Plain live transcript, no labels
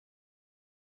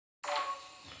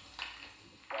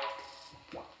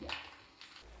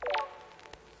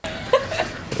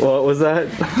What was that?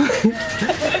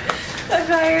 I've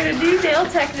hired a new nail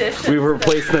technician. We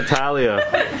replaced Natalia.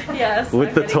 Yes.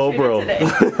 With the toe bro.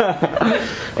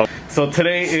 So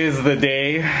today is the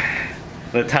day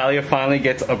Natalia finally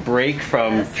gets a break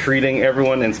from treating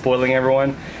everyone and spoiling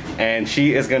everyone, and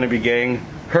she is going to be getting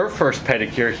her first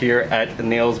pedicure here at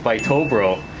Nails by Toe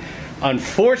Bro.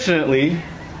 Unfortunately,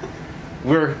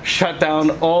 we're shut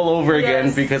down all over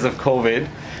again because of COVID.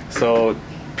 So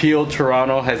Peel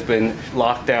Toronto has been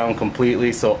locked down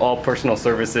completely, so all personal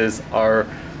services are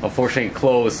unfortunately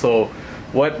closed. So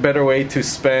what better way to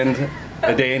spend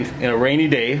a day in a rainy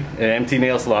day in an empty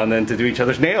nail salon than to do each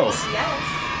other's nails?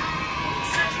 Yes.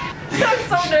 I'm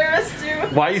so nervous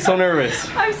too. Why are you so nervous?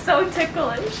 I'm so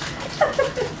ticklish.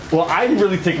 Well, I'm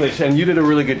really ticklish and you did a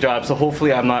really good job, so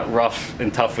hopefully I'm not rough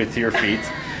and tough with your feet.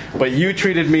 But you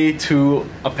treated me to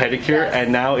a pedicure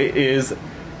and now it is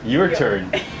your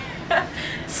turn.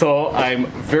 So I'm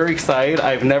very excited.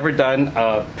 I've never done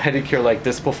a pedicure like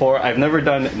this before. I've never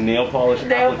done nail polish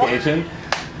application.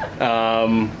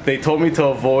 They told me to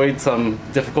avoid some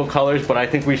difficult colors, but I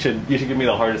think you should give me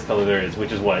the hardest color there is,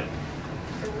 which is what?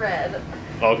 Red.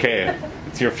 Okay,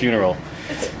 it's your funeral.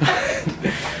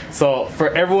 So for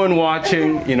everyone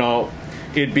watching, you know,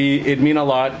 it'd mean a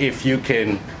lot if you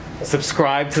can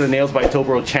subscribe to the Nails by Toe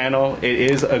Bro channel. It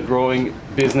is a growing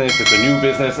business, it's a new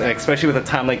business, and especially with a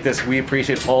time like this, we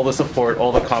appreciate all the support,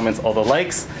 all the comments, all the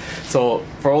likes. So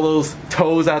for all those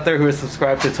toes out there who are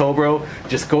subscribed to Toe Bro,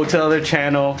 just go to the other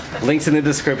channel, links in the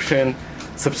description.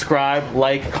 Subscribe,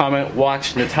 like, comment,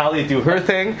 watch Natalia do her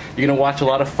thing. You're gonna watch a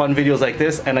lot of fun videos like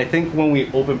this, and I think when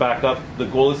we open back up, the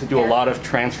goal is to do a lot of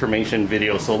transformation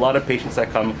videos. So a lot of patients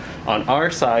that come on our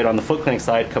side, on the foot clinic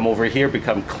side, come over here,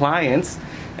 become clients,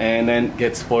 and then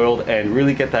get spoiled and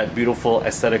really get that beautiful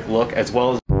aesthetic look, as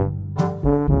well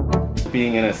as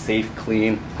being in a safe,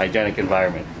 clean, hygienic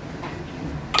environment.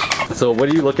 So what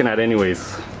are you looking at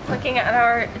anyways? Looking at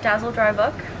our Dazzle Dry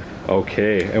book.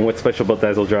 Okay, and what's special about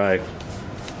Dazzle Dry?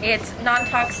 It's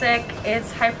non-toxic,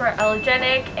 it's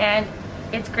hyperallergenic, and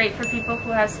it's great for people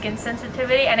who have skin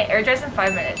sensitivity, and it air dries in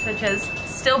 5 minutes, which is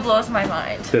still blows my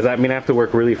mind. Does that mean I have to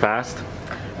work really fast?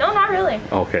 No, not really.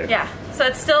 Okay. Yeah, so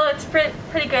it's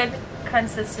pretty good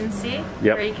consistency.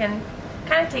 Yep. Where you can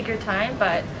kind of take your time,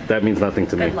 but that means nothing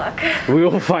to me. Good luck. We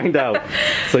will find out.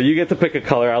 So you get to pick a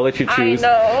color. I'll let you choose. I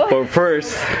know. But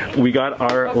first, we got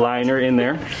our liner in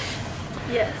there.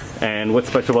 Yes. And what's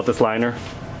special about this liner?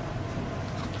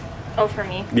 Oh, for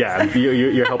me. Yeah,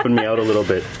 you're helping me out a little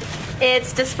bit.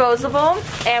 It's disposable,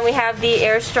 and we have the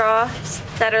air straws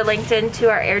that are linked into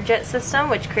our air jet system,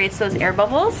 which creates those air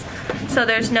bubbles. So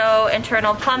there's no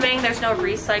internal plumbing, there's no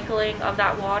recycling of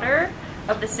that water,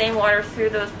 of the same water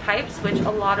through those pipes, which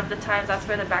a lot of the times that's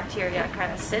where the bacteria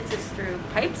kind of sits, is through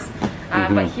pipes.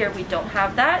 But here we don't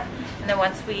have that. And then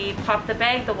once we pop the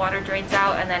bag, the water drains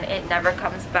out, and then it never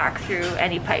comes back through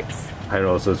any pipes. I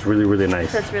know, so it's really, really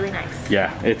nice. So it's really nice.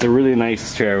 Yeah, it's a really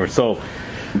nice chair. So,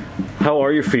 how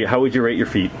are your feet? How would you rate your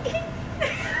feet?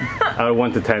 Out of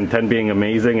 1 to 10, 10 being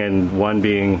amazing and 1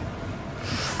 being...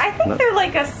 I think they're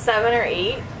like a 7 or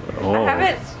 8. Oh.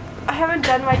 I haven't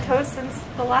done my toes since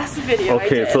the last video.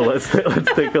 Okay, so let's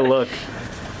take a look.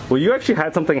 Well, you actually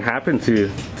had something happen to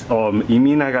you. You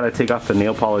mean I gotta take off the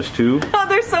nail polish too? Oh,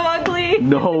 they're so ugly.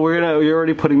 No, you're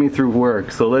already putting me through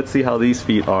work. So let's see how these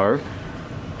feet are.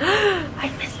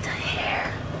 I missed a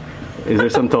hair. Is there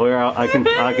some toe hair? I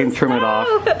can trim it off.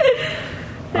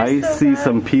 I see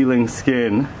some peeling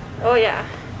skin. Oh yeah.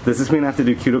 Does this mean I have to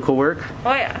do cuticle work?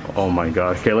 Oh yeah. Oh my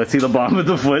gosh. Okay, let's see the bottom of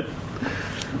the foot.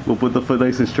 We'll put the foot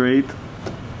nice and straight.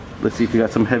 Let's see if you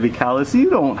got some heavy callus. You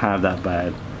don't have that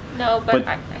bad. No, but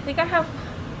I think I have,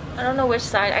 I don't know which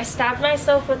side. I stabbed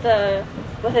myself with a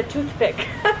toothpick.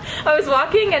 I was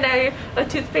walking and a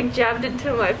toothpick jabbed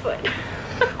into my foot.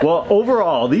 Well,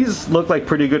 overall, these look like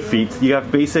pretty good feet. You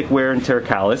have basic wear and tear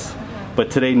callus, but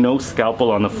today no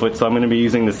scalpel on the foot, so I'm going to be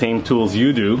using the same tools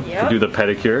you do to do the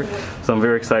pedicure. So I'm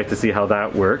very excited to see how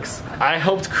that works. I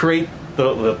helped create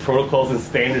the protocols and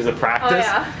standards of practice,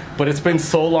 but it's been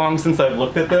so long since I've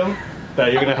looked at them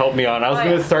that you're going to help me on. I was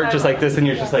going to start just like this, and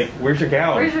you're just like, where's your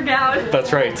gown? Where's your gown?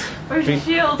 That's right. Where's your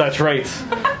shield? That's right.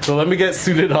 So let me get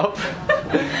suited up,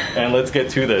 and let's get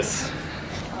to this.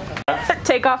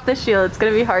 Take off the shield. It's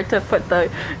going to be hard to put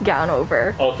the gown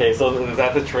over. Okay, so is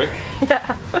that the trick?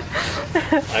 Yeah.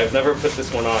 I've never put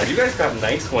this one on. You guys got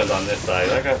nice ones on this side.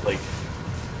 I got like...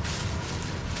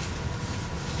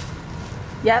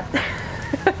 Yep.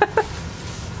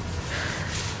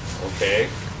 Okay.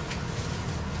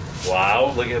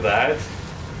 Wow, look at that.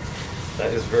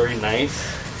 That is very nice.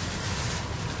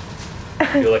 I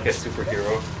feel like a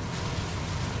superhero.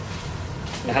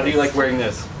 How do you like wearing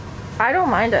this? I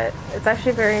don't mind it. It's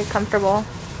actually very comfortable.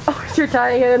 Oh, you're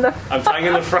tying it in the... I'm tying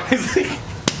in the fries.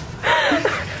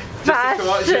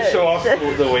 just to show off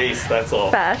the waist, that's all.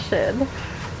 Fashion.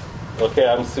 Okay,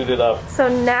 I'm suited up. So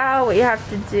now what you have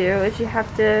to do is you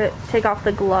have to take off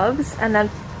the gloves and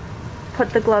then put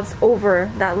the gloves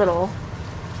over that little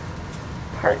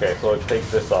part. Okay, so take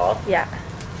this off. Yeah.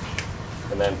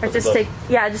 And then or just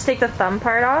take the thumb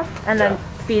part off and then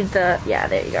feed the,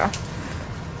 there you go.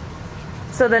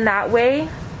 So then that way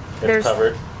there's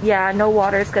covered. Yeah, no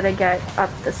water's gonna get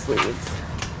up the sleeves.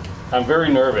 I'm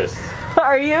very nervous.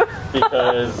 Are you?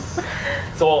 Because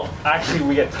so actually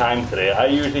we get time today. I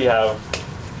usually have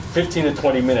 15 to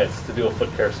 20 minutes to do a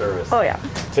foot care service. Oh yeah.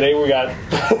 Today we got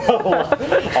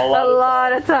a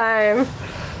lot of time.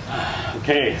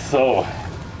 Okay, so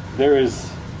there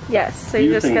is. Yes, so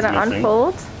you're just gonna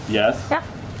unfold. Yes. Yep.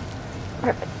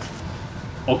 Perfect.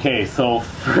 Okay, so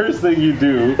first thing you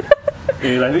do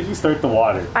is I think you start the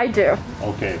water. I do.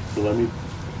 Okay, so let me.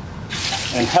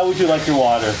 And how would you like your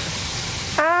water?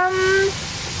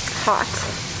 Hot.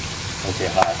 Okay,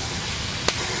 hot.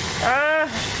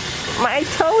 My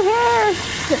toe hair.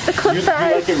 The clip you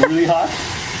like it really hot?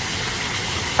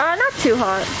 Not too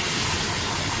hot.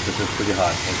 This is pretty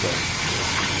hot. Okay.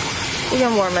 You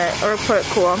can warm it or put it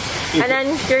cool. And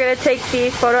then you're gonna take the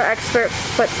Photo Expert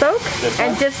foot soak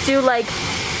and just do like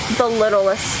the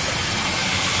littlest.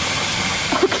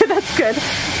 Okay, that's good.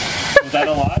 Is that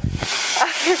a lot?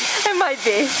 It might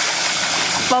be.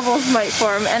 Bubbles might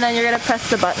form, and then you're gonna press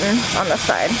the button on the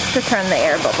side to turn the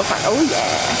air bubbles on. Oh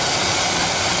yeah.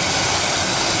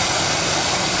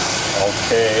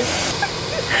 Okay.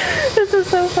 This is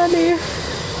so funny.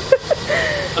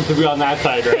 To be on that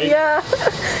side, right? Yeah.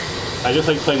 I just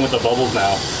like playing with the bubbles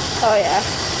now. Oh yeah.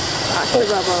 Lots of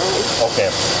bubbles. Okay.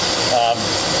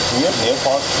 We have nail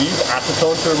polish. Do you use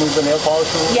acetone to remove the nail polish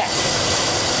remover? Yes.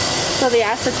 So the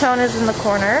acetone is in the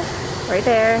corner, right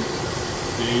there.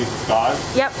 Do you use gauze?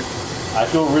 Yep. I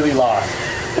feel really lost.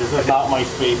 This is not my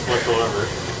space whatsoever.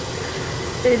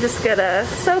 You're just gonna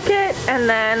soak it and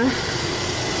then,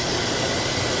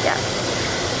 yeah.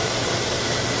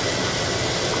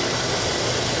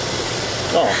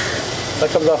 Oh, that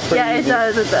comes off pretty easy. It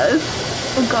does, it does.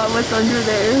 Oh god, what's under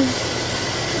there?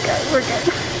 Okay, we're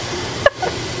good.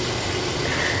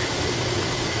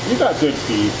 You got good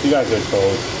feet, you got good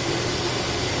toes.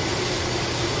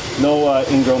 No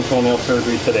ingrown toenail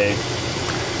surgery today.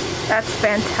 That's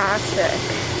fantastic.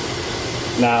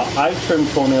 Now, I trim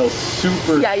toenails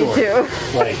super short. Yeah, you do.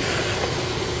 Like,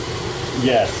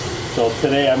 yes. So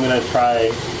today I'm going to try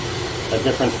a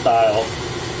different style.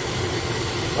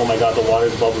 Oh my god, the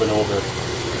water's bubbling over.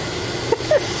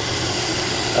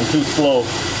 I'm too slow.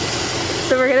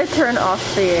 So we're going to turn off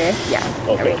the,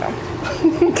 okay.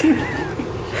 There we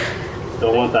go.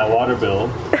 Don't want that water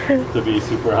bill to be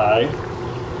super high.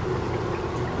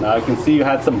 Now I can see you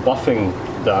had some buffing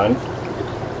done.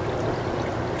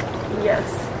 Yes.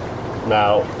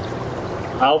 Now,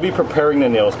 I'll be preparing the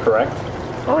nails, correct?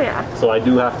 Oh yeah. So I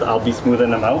do have to, I'll be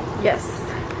smoothing them out? Yes.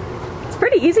 It's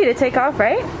pretty easy to take off,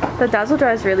 right? The Dazzle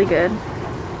Dry is really good.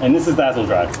 And this is Dazzle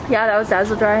Dry? Yeah, that was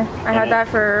Dazzle Dry. I had that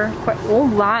for quite, oh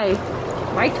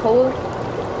my toes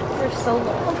are so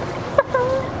long.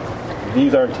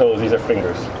 These aren't toes, these are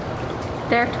fingers.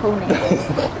 They're toenails.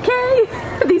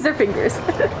 Okay, these are fingers.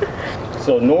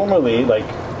 So normally, like,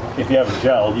 if you have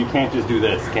gel, you can't just do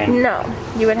this, can you? No,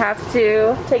 you would have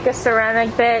to take a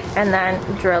ceramic bit and then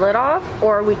drill it off,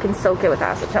 or we can soak it with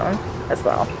acetone as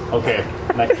well. Okay,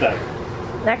 next step.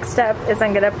 Next step is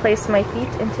I'm gonna place my feet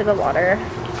into the water.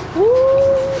 Woo!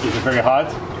 Is it very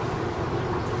hot?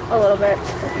 A little bit.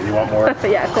 Okay, you want more?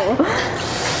 Yeah, cool.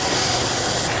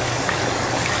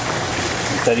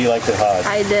 You said you liked it hot.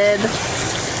 I did.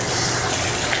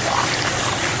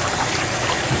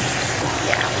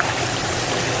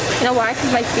 You know why?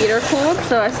 Because my feet are cold,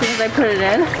 so as soon as I put it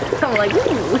in, I'm like,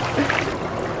 ooh.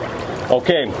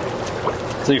 Okay,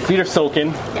 so your feet are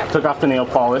soaking. Yep. Took off the nail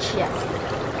polish. Yes.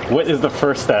 What is the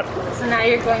first step? So now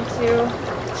you're going to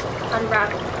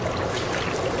unwrap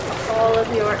all of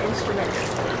your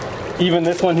instruments. Even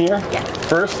this one here? Yes.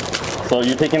 First? So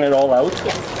you're taking it all out?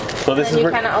 Yes. So this and then is you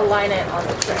where... kind of align it on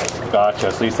the tray.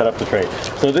 Gotcha, so you set up the tray.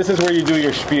 So this is where you do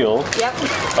your spiel. Yep.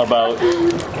 About...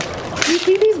 You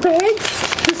see these bags?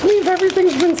 This means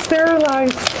everything's been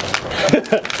sterilized.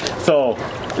 So,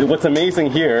 what's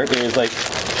amazing here is, like,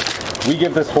 we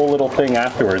give this whole little thing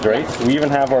afterwards, right? Yes. We even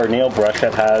have our nail brush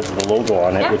that has the logo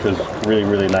on it, which is really,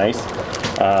 really nice.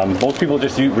 Most people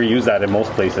just reuse that in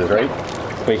most places, right?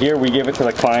 But here we give it to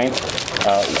the client.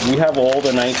 We have all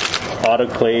the nice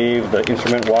autoclave, the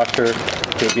instrument washer.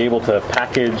 to be able to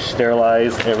package,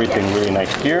 sterilize everything really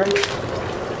nice here. And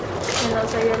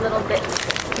those are your little bits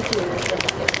to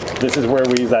do. This is where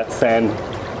we use that sand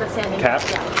The sanding cap.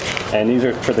 Yeah. And these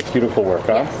are for the cuticle work,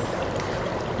 huh?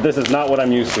 Yes. This is not what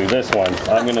I'm used to, this one.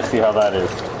 I'm gonna see how that is.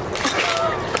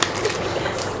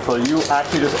 So you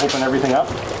actually just open everything up?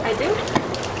 I do.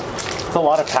 It's a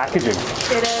lot of packaging.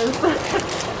 It is.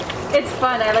 It's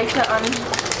fun. I like to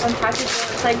unpackage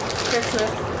it. It's like Christmas.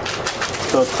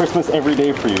 So it's Christmas every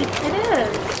day for you. It is.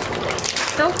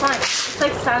 So fun. It's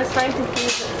like satisfying to hear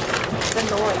the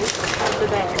noise of the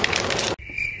band.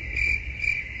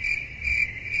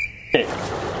 Okay,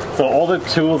 so all the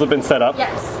tools have been set up?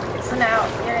 Yes. So now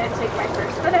you're going to take my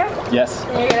first foot out. Yes.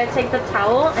 And you're going to take the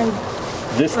towel and...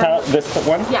 This towel, this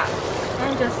one? Yeah.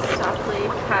 And just softly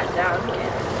pat down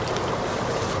here.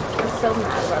 I'm so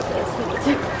mad about this. We need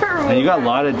to remove And you got a that.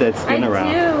 lot of dead skin around.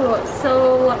 I do.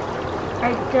 So,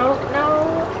 I don't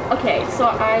know. Okay, so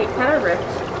I kind of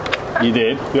ripped. You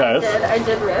did? Yes. I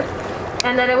did rip.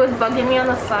 And then it was bugging me on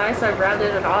the side, so I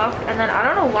rounded it off. And then I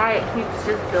don't know why it keeps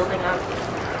just building up.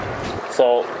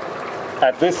 So,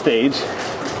 at this stage,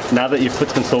 now that you've put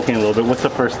some soaking a little bit, what's the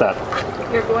first step?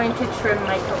 You're going to trim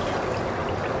my toenails.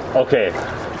 Okay,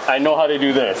 I know how to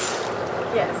do this.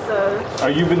 Yeah, so...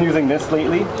 Are you been using this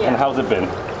lately? Yeah. And how's it been?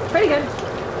 Pretty good.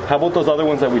 How about those other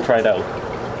ones that we tried out?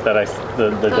 That the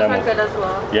Those demo? are good as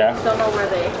well. Yeah? Don't know where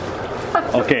they...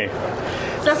 Okay.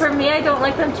 So for me, I don't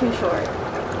like them too short.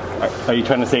 Are you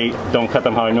trying to say don't cut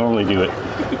them how I normally do it?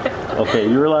 Yeah. Okay,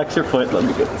 you relax your foot. Let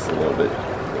me get this a little bit.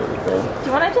 There we go. Do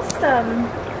you want to just,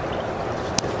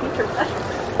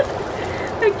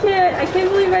 I can't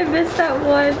believe I missed that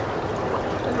one.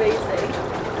 Amazing.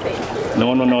 Thank you. No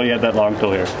one will know you had that long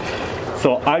toe here.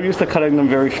 So I'm used to cutting them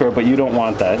very short, but you don't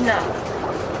want that. No.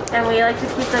 And we like to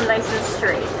keep them nice and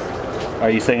straight. Are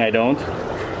you saying I don't?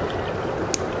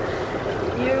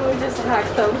 You just hack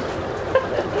them.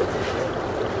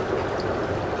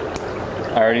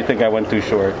 I already think I went too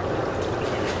short.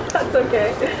 That's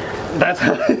okay. That's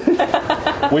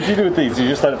What'd you do with these? You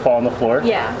just let it fall on the floor?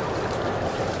 Yeah.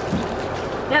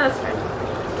 Yeah, that's fine.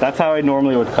 That's how I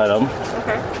normally would cut them.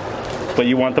 Okay. But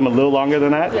you want them a little longer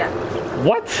than that? Yeah.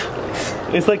 What?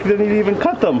 It's like you didn't even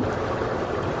cut them.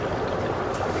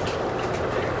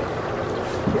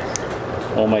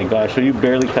 Oh my gosh, so you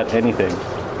barely cut anything.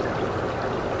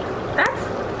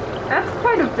 That's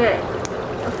quite a bit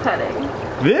of cutting.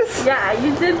 This? Yeah,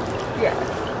 you did. Yeah.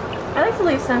 I like to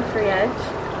leave some free edge.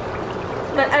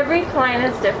 But every client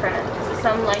is different. So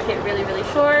some like it really, really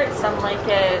short. Some like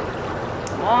it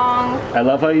long. I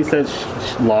love how you said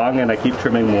long and I keep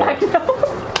trimming more. I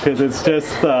know. Because it's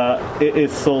just, it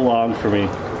is so long for me.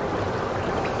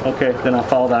 Okay, then I'll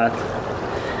follow that.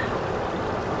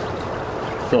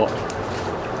 So,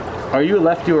 are you a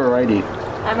lefty or a righty?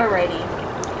 I'm a righty.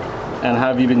 And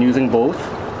have you been using both?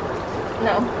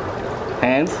 No.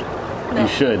 Hands? No. You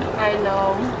should. I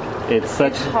know. It's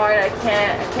such... It's hard. I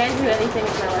can't do anything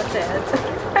with my left hand.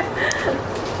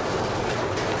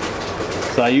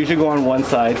 So I usually go on one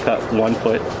side, cut one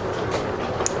foot.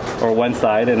 Or one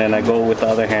side, and then I go with the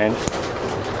other hand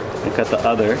and cut the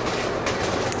other.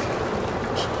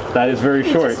 That is very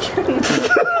short.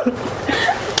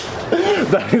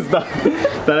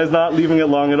 That is not leaving it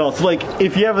long at all. So like,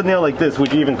 if you have a nail like this,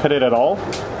 would you even cut it at all?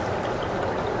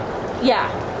 Yeah,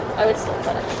 I would still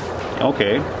cut it.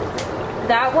 Okay.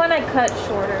 That one I cut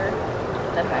shorter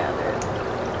than my other.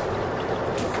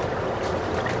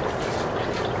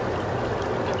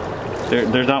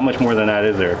 There's not much more than that,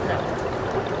 is there? No.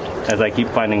 As I keep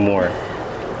finding more.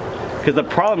 Because the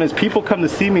problem is people come to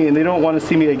see me and they don't want to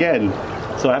see me again.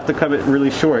 So I have to cut it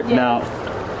really short. Yes. Now,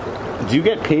 do you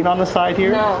get pain on the side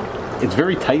here? No. It's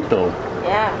very tight though.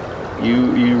 Yeah.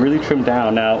 You really trim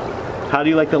down. Now, how do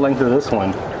you like the length of this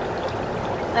one?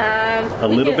 A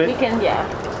little bit? We can, yeah,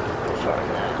 shorten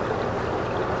that.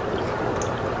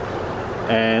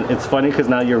 And it's funny because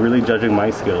now you're really judging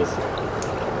my skills.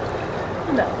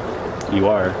 No. You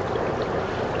are.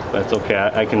 That's okay.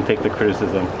 I can take the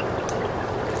criticism.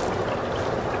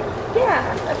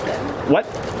 Yeah, that's good. What?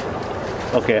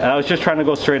 Okay, I was just trying to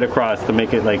go straight across to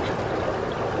make it like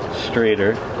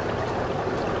straighter.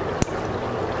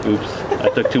 Oops, I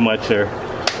took too much there.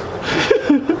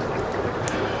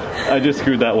 I just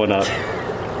screwed that one up.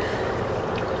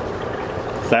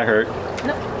 Does that hurt?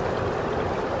 No.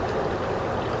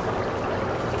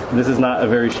 This is not a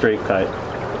very straight cut.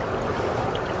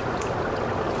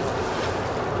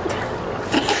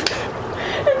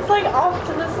 It's like off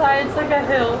to the side. It's like a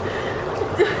hill.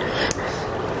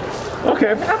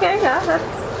 Okay. Okay, yeah,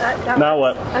 that Now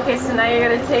what? Okay, so now you're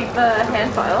gonna take the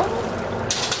hand file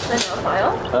The nail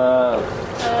file.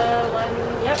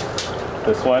 Yep.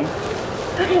 This one?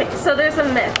 Okay, so there's a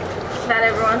myth that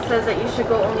everyone says that you should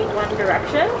go only one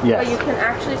direction. Yes. But you can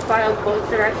actually file both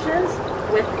directions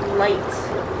with light.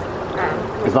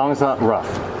 As long as it's not rough.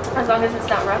 As long as it's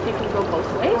not rough, you can go both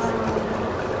ways.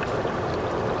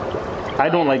 I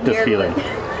don't like this feeling.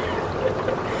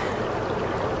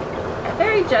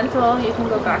 Very gentle, you can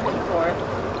go back and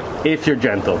forth. If you're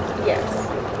gentle. Yes.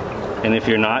 And if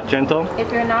you're not gentle?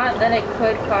 If you're not, then it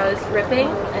could cause ripping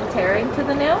and tearing to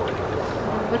the nail,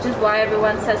 which is why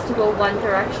everyone says to go one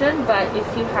direction, but if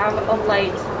you have a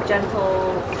light,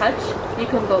 gentle touch, you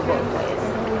can go both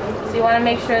ways. So you want to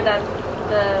make sure that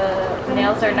the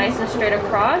nails are nice and straight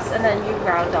across, and then you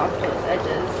round off those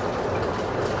edges.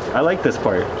 I like this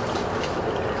part.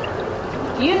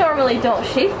 You normally don't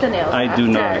shape the nails. I do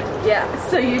not. Yeah,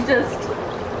 so you just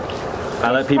I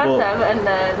let people cut them and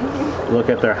then look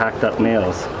at their hacked up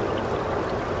nails.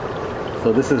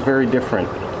 So this is very different.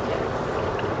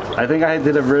 I think I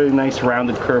did a really nice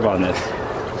rounded curve on this.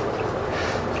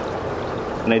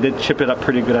 And I did chip it up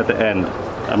pretty good at the end.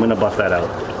 I'm gonna buff that out.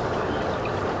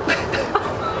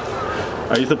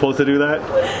 Are you supposed to do that?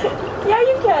 Yeah,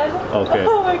 you can. Okay.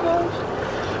 Oh my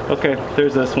gosh. Okay,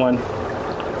 there's this one.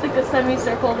 It's like a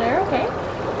semicircle there, okay.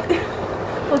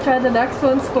 We'll try the next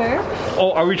one square.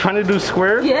 Oh, are we trying to do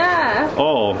square? Yeah.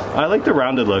 Oh, I like the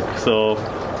rounded look, so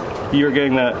you're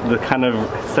getting the kind of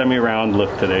semi-round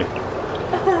look today.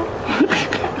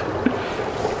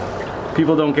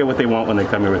 People don't get what they want when they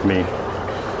come here with me.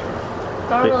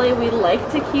 Normally we like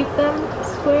to keep them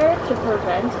square to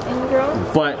prevent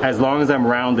ingrowns. But as long as I'm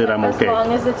rounded, I'm okay. As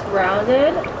long as it's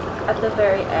rounded at the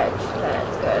very edge, then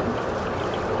it's good.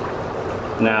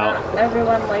 Now, not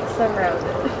everyone likes them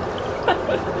rounded.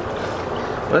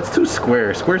 Let's do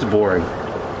square. Square's boring.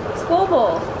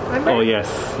 Squoval, remember? Oh yes,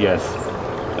 yes.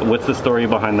 What's the story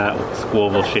behind that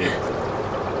squoval shape?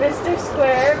 Mr.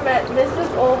 Square met Mrs.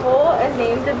 Oval and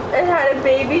had a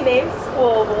baby named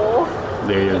Squoval.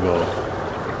 There you go.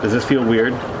 Does this feel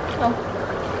weird? Oh.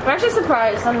 I'm actually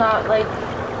surprised. I'm not like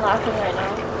laughing right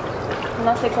now. I'm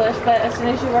not so close, but as soon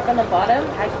as you work on the bottom,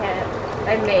 I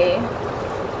may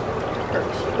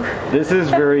hurt you. This is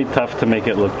very tough to make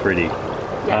it look pretty.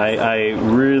 Yes. I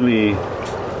really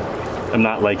am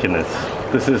not liking this.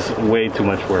 This is way too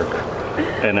much work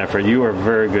and effort. You are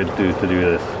very good to do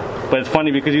this. But it's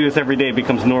funny because you do this every day, it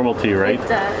becomes normal to you, right? It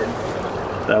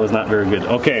does. That was not very good.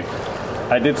 Okay,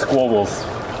 I did squabbles.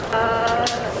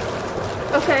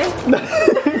 Okay.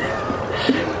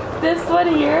 This one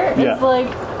here is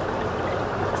like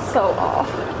so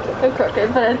off and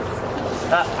crooked, but it's...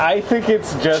 I think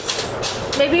it's just...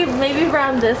 Maybe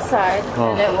round this side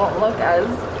and it won't look as...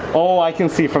 Oh, I can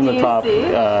see from the top. See?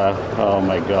 Oh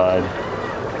my god.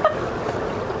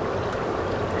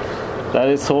 That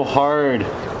is so hard.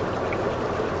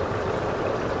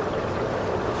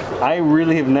 I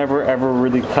really have never ever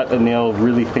really cut a nail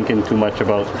really thinking too much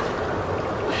about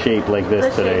shape like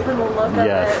this the today. Shape and the look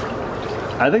yes. of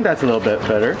it. I think that's a little bit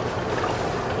better.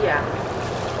 Yeah.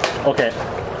 Okay.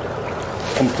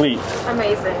 Complete.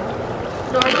 Amazing.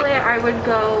 Normally I would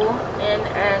go in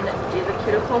and do the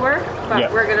cuticle work,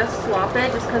 but we're gonna swap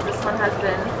it just because this one has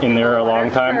been in there a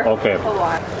long time. Okay. A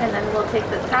lot. And then we'll take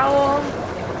the towel.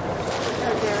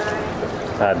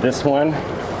 This one.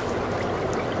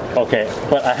 Okay,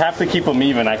 but I have to keep them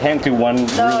even. I can't do one.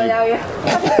 No, really... now you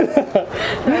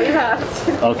have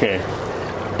to. Okay,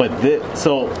 but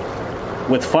so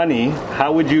what's funny?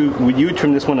 How would you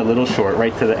trim this one a little short,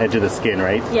 right to the edge of the skin,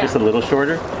 right? Yeah. Just a little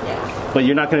shorter. Yeah. But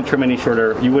you're not going to trim any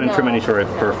shorter. You wouldn't trim any shorter.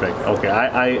 Perfect. Okay,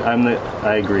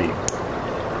 I agree.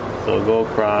 So go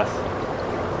across.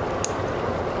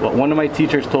 Well, one of my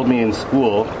teachers told me in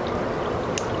school,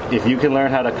 if you can learn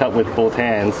how to cut with both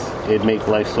hands, it'd make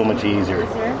life so much easier.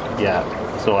 Yeah.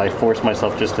 So I forced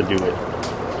myself just to do it,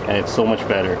 and it's so much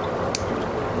better.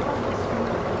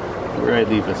 Where did I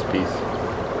leave this piece?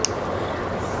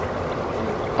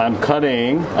 I'm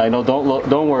cutting. I know.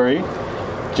 Don't worry.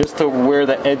 Just to where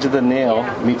the edge of the nail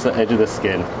meets the edge of the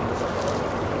skin.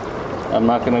 I'm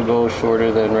not gonna go shorter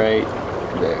than right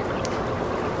there.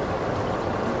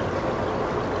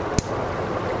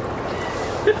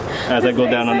 As I go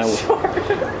down on that.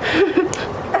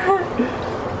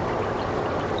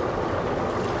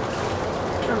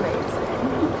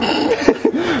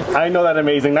 I know that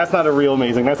amazing. That's not a real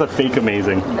amazing. That's a fake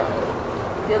amazing. No.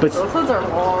 But those ones are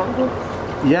long.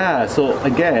 Yeah. So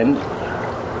again,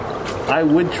 I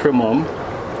would trim them.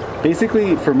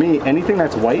 Basically, for me, anything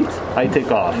that's white, I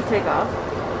take off. You take off?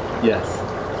 Yes.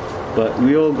 But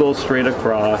we'll go straight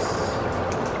across.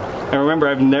 And remember,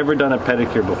 I've never done a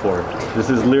pedicure before. This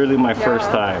is literally my first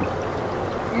time.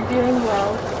 You're doing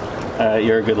well.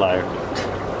 You're a good liar.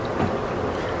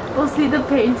 We'll see the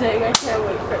painting. I can't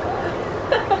wait for that.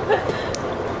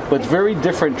 But it's very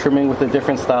different trimming with a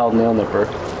different style nail nipper.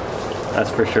 That's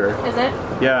for sure. Is it?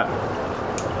 Yeah.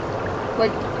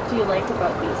 What do you like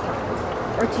about these ones?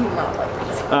 Or do you not like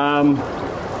these?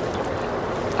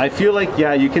 I feel like,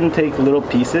 yeah, you can take little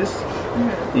pieces.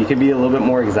 Mm-hmm. You can be a little bit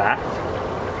more exact.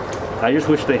 I just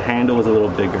wish the handle was a little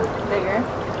bigger. Bigger?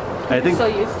 I think. So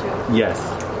used to it. Yes.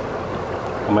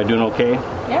 Am I doing okay?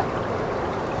 Yeah.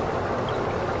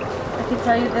 I can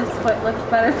tell you this foot looks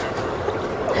better.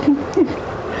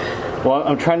 Well,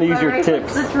 I'm trying to use your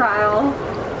tips. The trial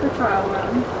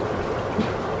run.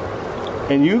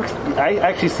 And I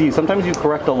actually see, sometimes you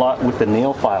correct a lot with the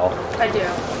nail file. I do.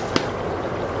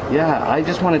 Yeah, I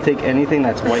just want to take anything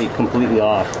that's white completely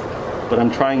off, but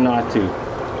I'm trying not to.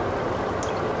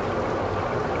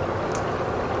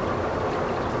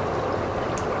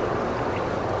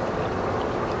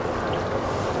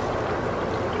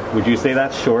 Would you say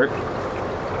that's short?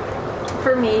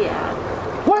 For me, yeah.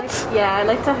 What? Yeah, I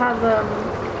like to have them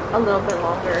a little bit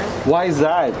longer. Why is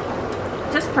that?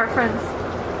 Just preference.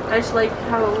 I just like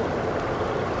how it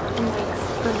makes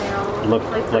the nail Look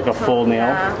like a full nail?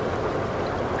 Yeah.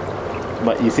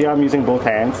 But you see how I'm using both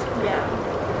hands?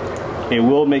 Yeah. It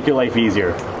will make your life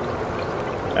easier.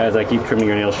 As I keep trimming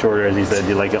your nails shorter, as you said,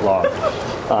 you like it long.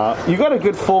 You got a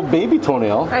good full baby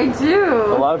toenail. I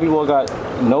do. A lot of people got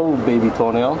no baby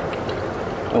toenail.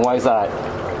 And why is that?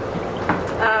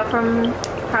 From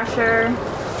pressure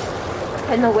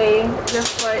and the way your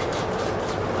foot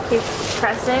keeps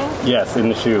pressing. Yes, in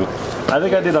the shoe. I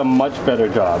think I did a much better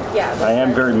job. Yeah. I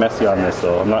am very messy on this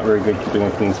though. I'm not very good keeping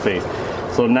a clean space.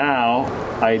 So now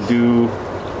I'm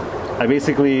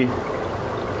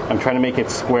trying to make it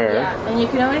square. Yeah, and you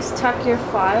can always tuck your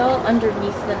file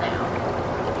underneath the nail.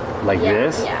 Like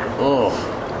this? Yeah. Oh.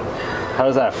 How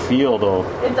does that feel though?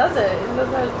 It doesn't.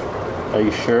 Are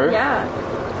you sure? Yeah.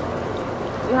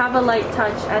 You have a light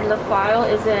touch and the file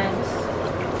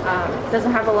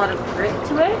doesn't have a lot of grit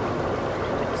to it.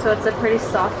 So it's a pretty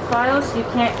soft file, so you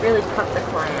can't really cut the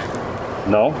client.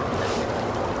 No?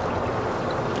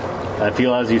 I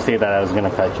feel as you say that I was gonna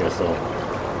cut you, so.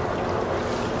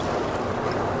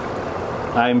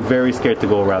 I'm very scared to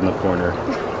go around the corner.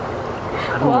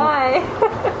 Why?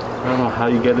 I don't know how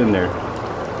you get in there.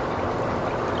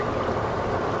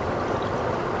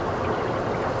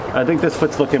 I think this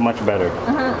foot's looking much better.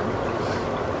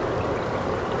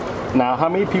 Now, how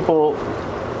many people,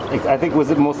 I think was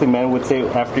it mostly men would say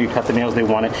after you cut the nails they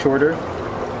want it shorter?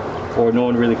 Or no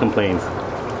one really complains?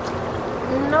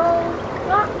 No,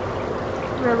 not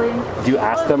really. Do you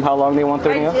ask them how long they want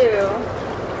their nails? I do.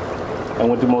 And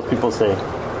what do most people say?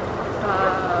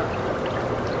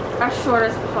 As short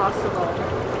as possible.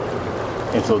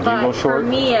 And so do you go short? For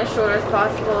me, as short as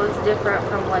possible is different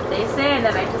from what they say, and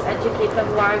then I just educate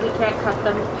them why we can't cut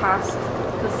them past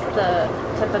the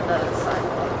tip of the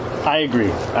sidewalk. I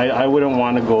agree. I wouldn't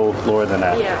want to go lower than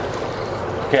that. Yeah.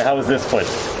 Okay, how is this foot?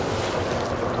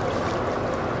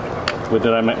 What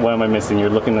am I missing? You're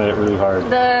looking at it really hard.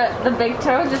 The big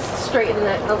toe, just straighten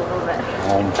it a little bit.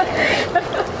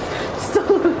 Just a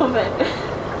little bit.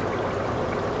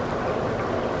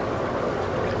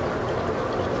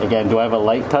 Again, do I have a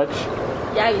light touch?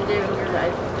 Yeah, you do. I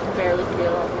can barely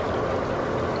feel it.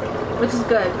 Which is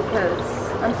good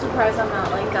because I'm surprised I'm not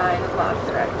like dying of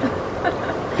laughter.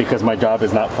 Because my job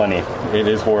is not funny. It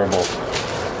is horrible.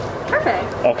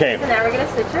 Perfect. Okay. So now we're going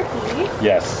to switch your feet.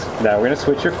 Yes. Now we're going to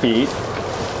switch your feet.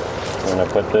 We're going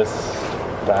to put this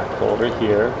back over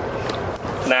here.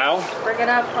 Now we're going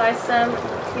to apply some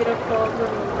cuticle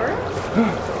remover.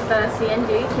 The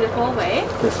C&D cuticle away.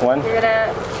 This one? You're going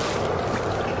to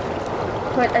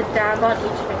put a dab on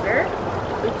each finger.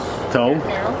 Each toe?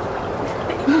 nail.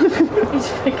 Each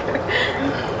finger.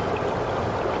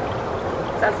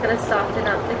 So that's going to soften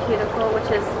up the cuticle,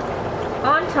 which is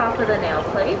on top of the nail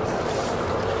plate.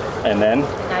 And then?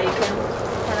 Now you can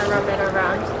kind of rub it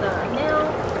around the nail.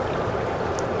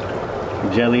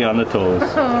 Jelly on the toes.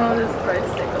 Oh, this is very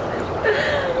ticklish.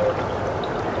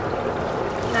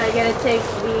 Now you're going to take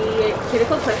the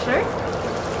cuticle pusher.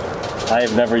 I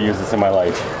have never used this in my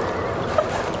life.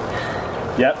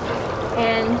 Yep.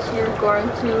 And you're going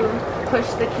to push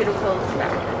the cuticles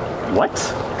back. What?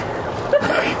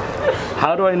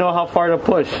 How do I know how far to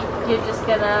push? You're just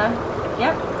gonna,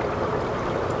 yep.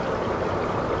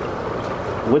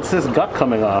 What's this gut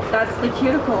coming off? That's the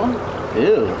cuticle.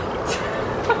 Ew.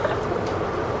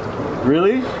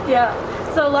 Really? Yeah.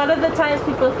 So a lot of the times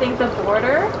people think the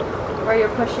border where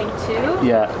you're pushing to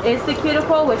is the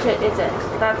cuticle, which it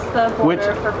isn't. That's the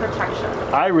border for protection.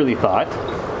 I really thought.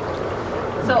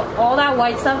 So all that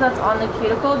white stuff that's on the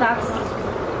cuticle, that's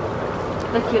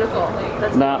the cuticle.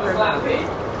 That's Now,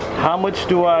 how much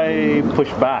do I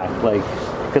push back? Like,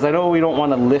 because I know we don't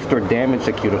want to lift or damage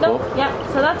the cuticle. Nope. Yeah,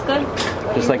 so that's good.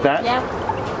 Just like that? Yeah.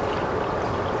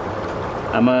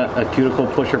 I'm a cuticle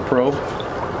pusher pro.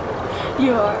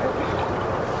 You are.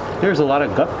 There's a lot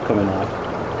of gut coming off.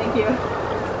 Thank you.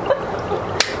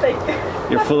 Thank you.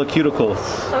 You're full of cuticles.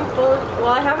 I'm full of, well,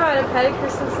 I haven't had a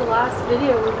pedicure since the last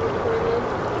video we recorded.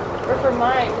 Or for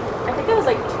mine. I think it was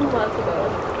like 2 months ago.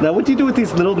 Now, what do you do with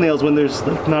these little nails when there's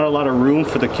like not a lot of room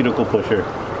for the cuticle pusher?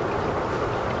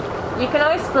 You can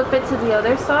always flip it to the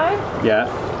other side. Yeah,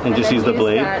 and just use the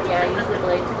blade? Yeah, use the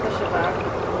blade to push it back.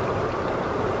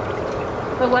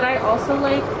 But what I also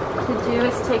like to do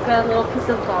is take a little piece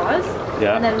of gauze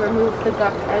and then remove the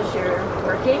gut as you're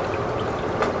working.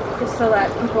 Just so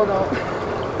that people don't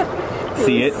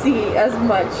see it? See as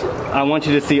much. I want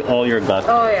you to see all your gut.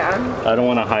 Oh yeah. I don't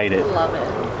want to hide it. Love it.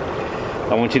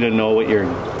 I want you to know what you're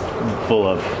full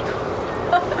of.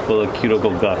 Full of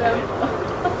cuticle gut.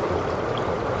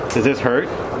 Does this hurt?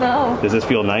 No. Does this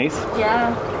feel nice?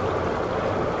 Yeah.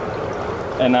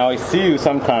 And now I see you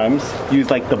sometimes use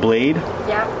like the blade.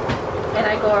 Yeah. And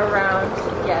I go around.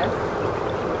 Yes.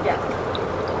 Yeah.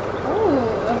 Ooh.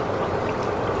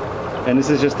 And this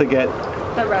is just to get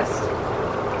the rest.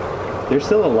 There's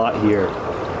still a lot here.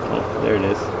 Oh, there it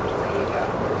is. There you go.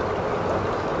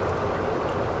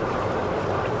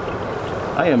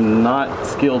 I am not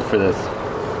skilled for this.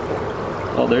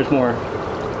 Oh, there's more.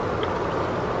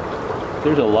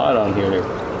 There's a lot on here.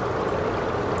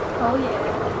 Oh yeah.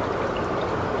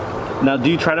 Now, do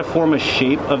you try to form a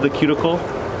shape of the cuticle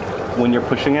when you're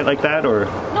pushing it like that, or?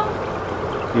 No.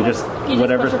 You just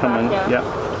whatever's coming. Back, yeah.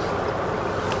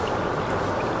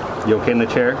 You okay in the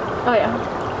chair? Oh yeah.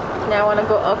 Now I want to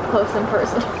go up close and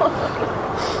personal.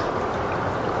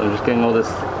 I'm just getting all this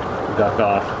guck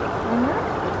off.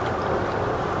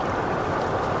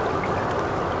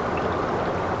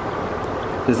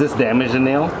 Does this damage the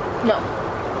nail? No.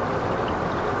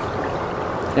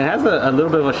 It has a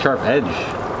little bit of a sharp edge.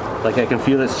 Like I can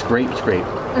feel it scrape.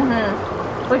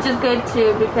 Which is good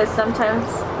too, because sometimes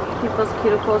people's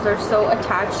cuticles are so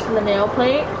attached to the nail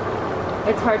plate,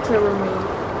 it's hard to remove.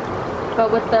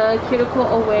 But with the cuticle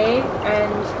away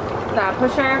and that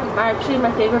pusher, actually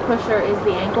my favorite pusher is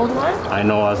the angled one. I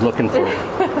know, I was looking for it.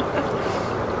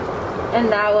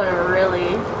 And that one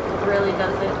really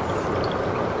does its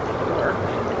work.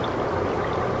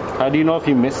 How do you know if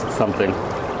you missed something?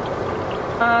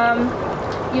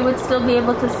 You would still be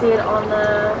able to see it on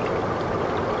the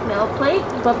nail plate,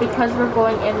 but because we're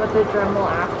going in with the Dremel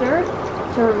after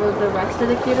to remove the rest of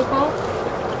the cuticle,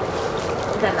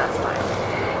 then that's fine.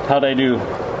 How'd I do?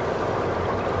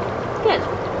 Good.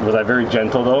 Was I very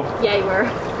gentle though? Yeah, you were.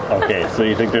 Okay, so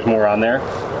you think there's more on there?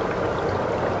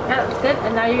 Yeah, that's good.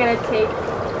 And now you're gonna take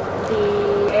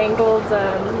the angled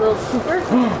little scooper.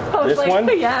 This one?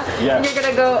 Yeah. And you're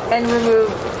gonna go and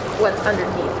remove what's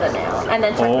underneath the nail, and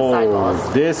then check the sidewalls.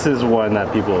 Oh, this is one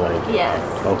that people like. Yes.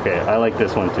 Okay, I like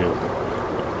this one too.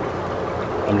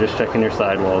 I'm just checking your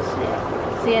sidewalls.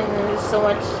 Yeah. See, and there's so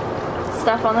much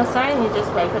stuff on the side, and you just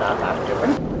wipe it off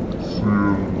afterward.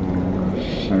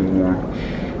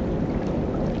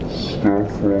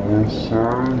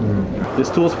 This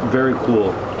tool's very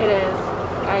cool. It is.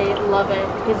 I love it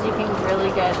because you can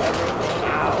really get everything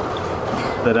out.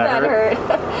 That hurt?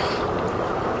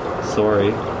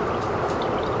 Sorry.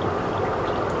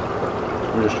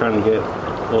 We're just trying to get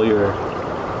all your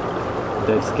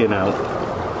dead skin out.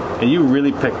 And you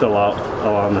really picked a lot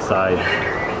along the side.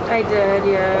 I did,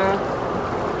 yeah.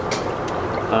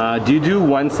 Do you do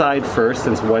one side first,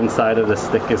 since one side of the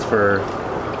stick is for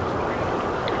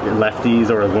your lefties,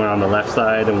 or one on the left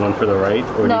side and one for the right?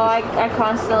 Or no, I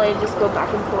constantly just go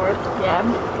back and forth, yeah.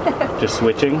 Just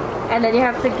switching? And then you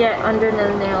have to get under the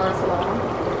nail as well.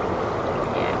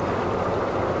 Yeah.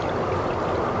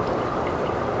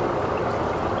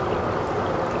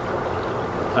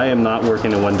 I am not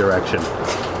working in one direction.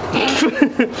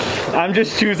 I'm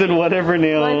just choosing whatever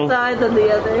nail. One side than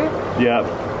the other. Yeah.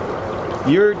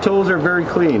 Your toes are very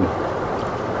clean.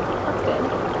 That's good.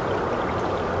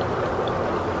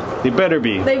 They better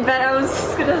be. They bet. I was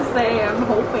just gonna say, I'm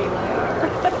hoping they are.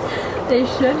 They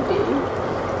should be.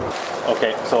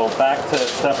 Okay, so back to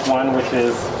step one, which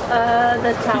is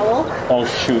the towel. Oh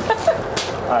shoot.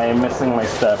 I am missing my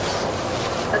steps.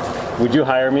 That's good. Would you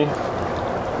hire me?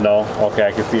 No? Okay,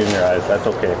 I can see it in your eyes. That's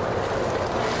okay.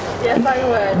 Yes, I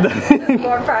would. Just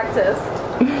more practice.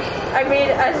 I mean,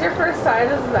 as your first time,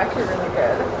 this is actually really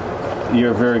good.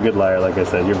 You're a very good liar, like I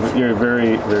said. You're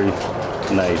very, very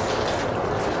nice.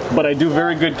 But I do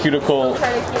very good cuticle.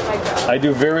 Try to keep my job. I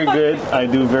do very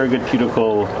good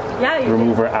cuticle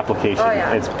remover application. Oh,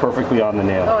 yeah. It's perfectly on the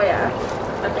nail. Oh yeah.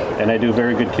 Amazing. And I do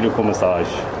very good cuticle massage.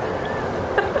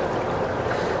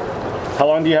 How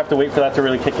long do you have to wait for that to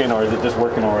really kick in, or is it just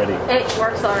working already? It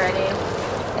works already.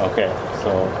 Okay,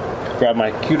 so grab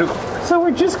my cuticle. So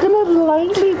we're just gonna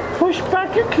lightly push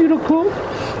back your cuticle.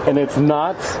 And it's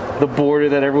not the border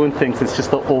that everyone thinks, it's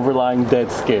just the overlying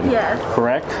dead skin. Yes.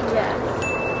 Correct? Yes.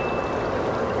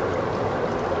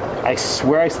 I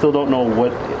swear I still don't know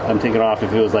what I'm taking off,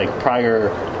 if it was like prior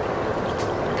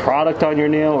product on your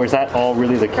nail, or is that all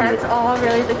really the cuticle? That's all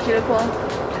really the cuticle.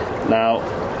 Now,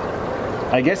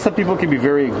 I guess some people can be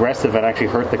very aggressive and actually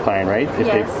hurt the client, right? If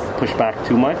Yes. they push back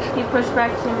too much. If you push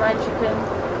back too much, you can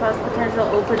cause potential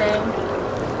opening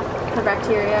for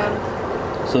bacteria.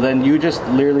 So then you just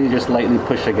literally just lightly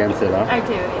push against it, huh? I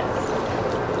do, yes.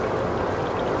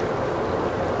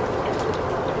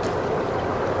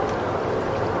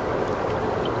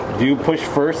 Do you push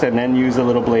first and then use a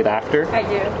little blade after? I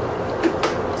do.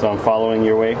 So I'm following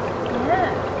your way?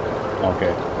 Yeah.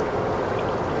 Okay.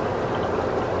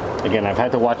 Again, I've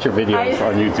had to watch your videos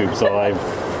on YouTube, so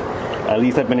at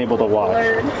least I've been able to watch.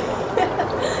 Learn.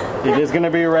 It is gonna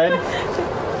be red?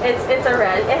 It's a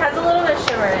red. It has a little bit of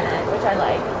shimmer in it, which I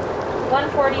like.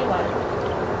 141.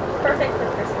 Perfect for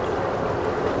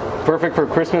Christmas. Perfect for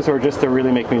Christmas, or just to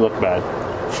really make me look bad?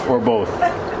 Or both?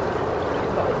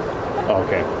 Both.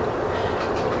 Okay.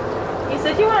 You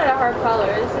said you wanted a hard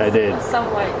color. I did.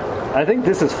 Somewhat. I think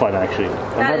this is fun, actually.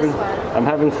 Is fun. I'm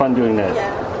having fun doing this.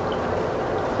 Yeah.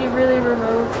 You really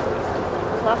remove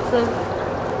lots of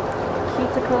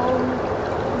cuticle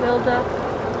buildup.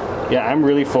 Yeah, I'm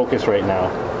really focused right now.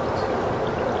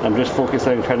 I'm just focused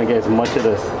on trying to get as much of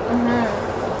this.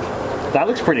 Mm-hmm. That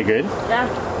looks pretty good. Yeah.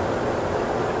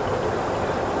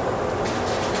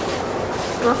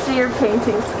 We'll see your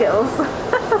painting skills.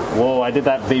 Whoa, I did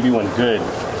that baby one good.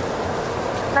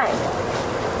 Nice.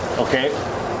 Okay.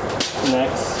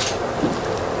 Next,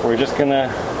 we're just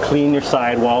gonna clean your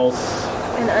sidewalls.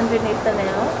 And underneath the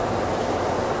nail.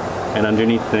 And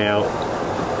underneath the nail.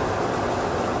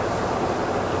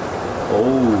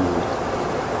 Oh.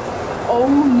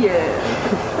 Oh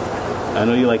yeah. I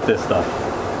know you like this stuff.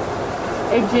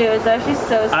 I do. It's actually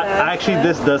so sad. Actually,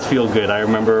 this does feel good. I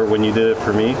remember when you did it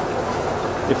for me.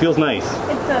 It feels nice.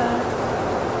 It does.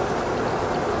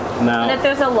 Now, And if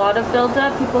there's a lot of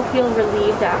buildup, people feel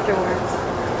relieved afterwards.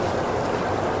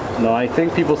 no, I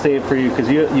think people say it for you because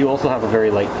you also have a very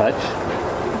light touch.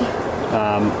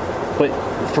 But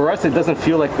for us, it doesn't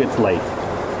feel like it's light.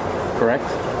 Correct?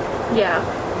 Yeah.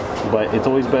 But it's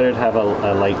always better to have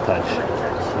a light touch.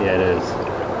 Yeah, it is.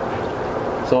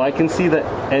 So I can see the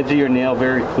edge of your nail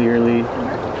very clearly.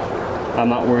 I'm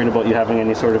not worried about you having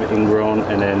any sort of ingrown,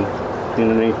 and then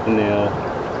underneath the nail.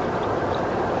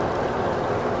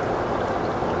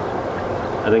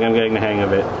 I think I'm getting the hang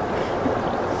of it.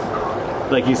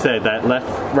 Like you said, that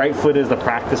right foot is the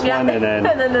practice one, and then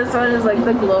and then this one is like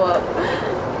the glow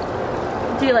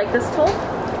up. Do you like this tool?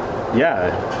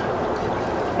 yeah.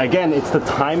 Again, it's the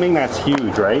timing that's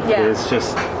huge, right? Yeah. It's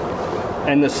just,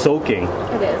 and the soaking.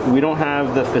 It is. We don't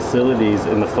have the facilities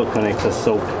in the foot clinic to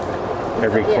soak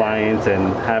every client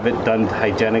and have it done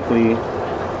hygienically.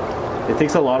 It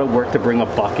takes a lot of work to bring a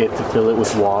bucket to fill it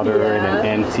with water and then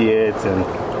empty it, and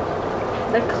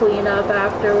the cleanup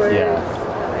afterwards. Yeah.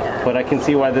 Oh, yeah. But I can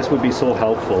see why this would be so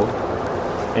helpful.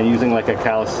 And using like a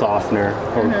callus softener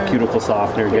or cuticle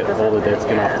softener, get all the dead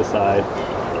skin off the side.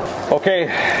 Okay,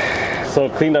 so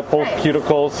cleaned up both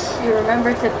cuticles. You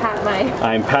remember to pat my...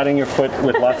 I'm patting your foot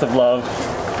with lots of love.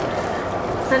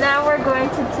 So now we're going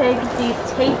to take the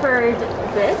tapered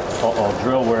bit. Uh-oh,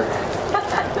 drill work.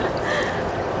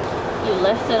 You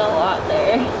lifted a lot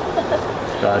there.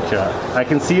 Gotcha. I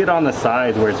can see it on the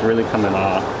sides where it's really coming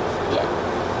off. Yeah.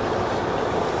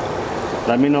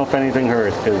 Let me know if anything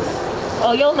hurts, because...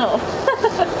 Oh, you'll know.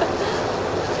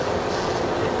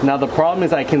 Now the problem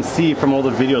is I can see from all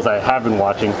the videos I have been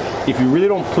watching, if you really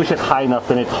don't push it high enough,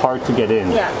 then it's hard to get in.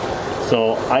 Yeah.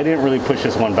 So I didn't really push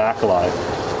this one back a lot.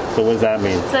 So what does that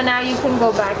mean? So now you can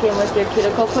go back in with your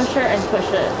cuticle pusher and push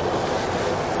it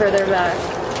further back.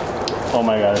 Oh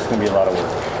my god, it's going to be a lot of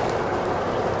work.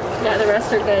 Yeah, the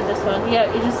rest are good, this one. Yeah,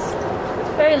 you just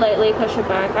very lightly push it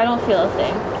back. I don't feel a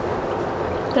thing.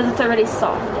 Because it's already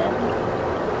softened.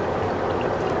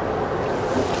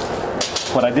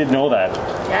 But I did know that.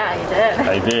 Yeah, you did.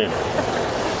 I did.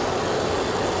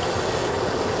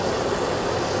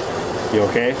 You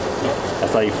okay? Yep. I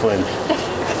saw you flinch.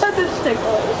 Because it's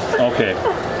ticklish. Okay.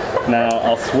 Now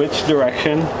I'll switch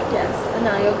direction. Yes, and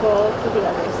now you'll go to the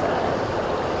other side.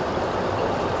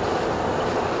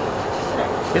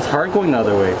 It's hard going the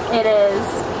other way. It is.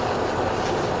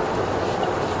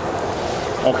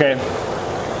 Okay.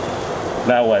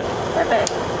 Now what? Perfect.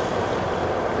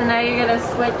 So now you're gonna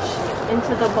switch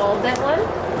into the balded one.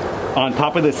 On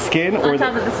top of the skin, or on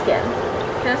top of the skin,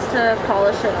 just to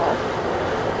polish it off.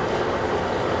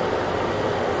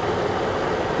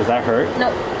 Does that hurt?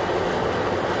 Nope.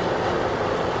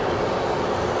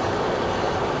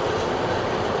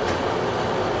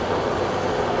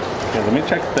 Okay, let me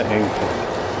check the hang point.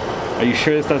 Are you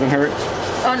sure this doesn't hurt?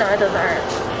 Oh no, it doesn't hurt.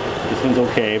 This one's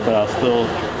okay, but I'll still...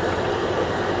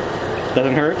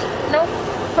 Doesn't hurt? Nope.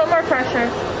 Put more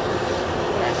pressure.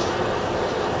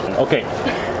 Okay,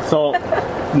 so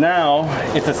now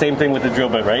it's the same thing with the drill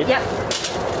bit, right? Yep.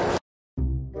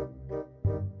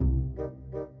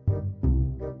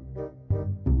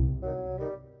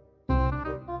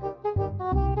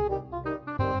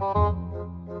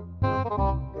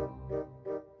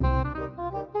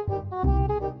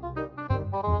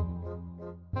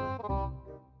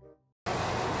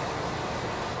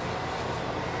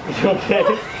 You okay?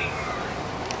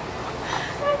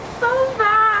 It's so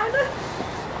bad.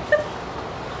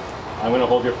 I'm gonna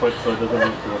hold your foot so it doesn't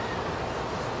move through.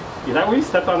 Is that where you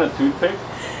stepped on a toothpick?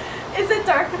 Is it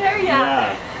dark there?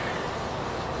 Yeah.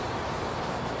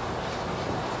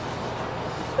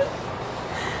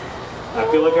 I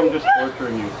feel like I'm just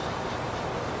torturing you.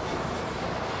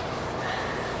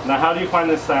 Now, how do you find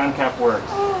this sand cap works?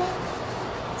 Oh,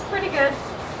 it's pretty good.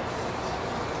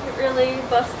 It really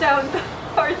busts down the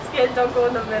hard skin. Don't go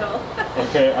in the middle.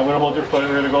 Okay, I'm gonna hold your foot.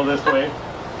 We're gonna go this way.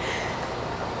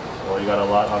 Oh, you got a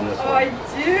lot on this one. I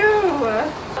do.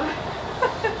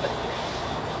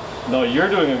 No, you're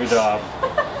doing a good job.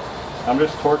 I'm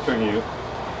just torturing you.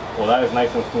 Well, that is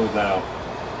nice and smooth now.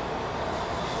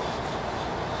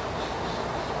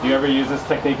 Do you ever use this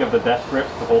technique of the death grip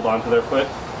to hold on to their foot?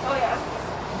 Oh yeah.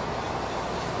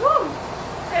 Woo!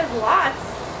 There's lots.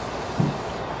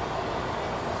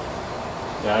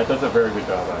 Yeah, it does a very good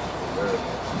job actually. Very good.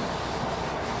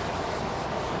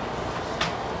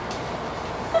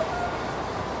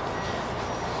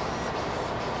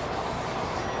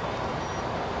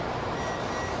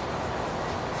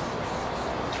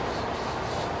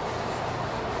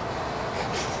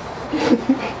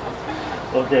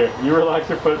 Okay, you relax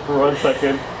your foot for 1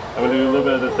 second. I'm gonna do a little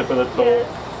bit of the tip of the toe. Yes.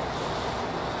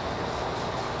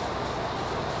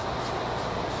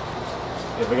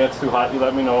 If it gets too hot, you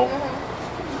let me know.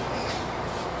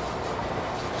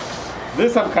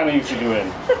 This I'm kind of used to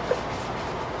doing.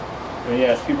 But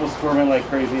yes, people squirming like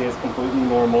crazy is completely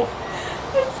normal.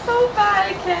 It's so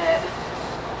bad, I can't.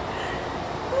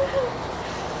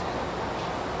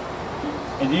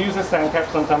 And do you use a sand cap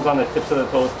sometimes on the tips of the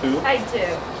toes too? I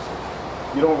do.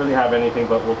 You don't really have anything,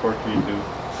 but we'll torture you too.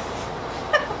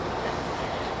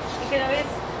 You can always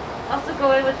also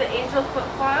go in with the angel foot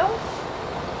file.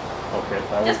 Okay.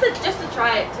 Just to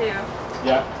try it too.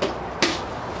 Yeah.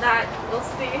 That we'll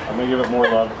see. I'm gonna give it more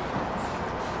love.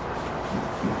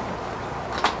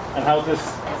 And how's this? Is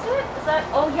it? Is that?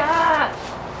 Oh yeah.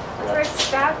 That's where I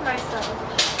stabbed myself.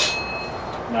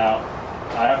 Now,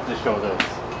 I have to show this.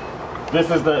 This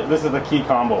is the key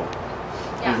combo,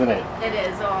 Yeah, isn't it? It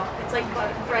is. Oh, it's like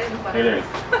bread and butter. It is.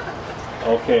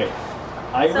 Okay.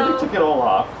 I already took it all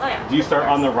off. Oh yeah. Do you start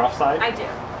on the rough side? I do.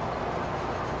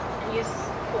 And use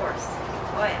force.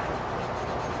 Oh yeah.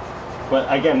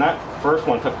 But again, that first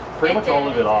one took pretty much all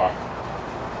of it off.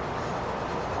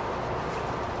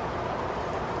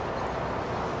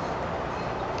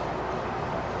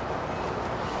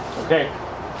 Okay,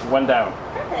 one down.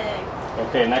 Perfect.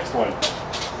 Okay, next one.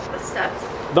 The steps.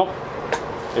 Nope,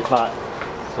 it's not.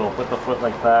 So put the foot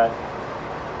like that.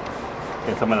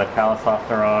 Get some of the callous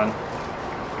softener on.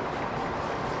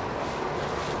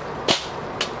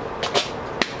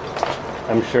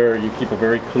 I'm sure you keep a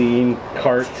very clean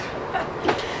cart.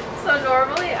 So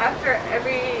normally after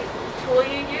every tool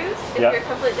you use, if you're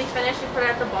completely finished, you put it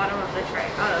at the bottom of the tray,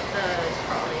 of the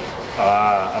trolley.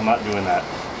 I'm not doing that.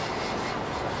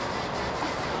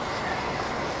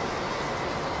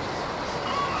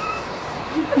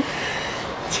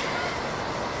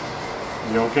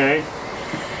 You okay?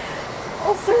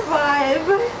 I'll survive.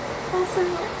 I'll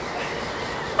survive.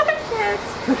 I can't.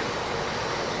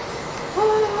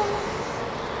 Oh.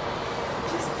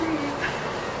 Just breathe.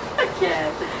 I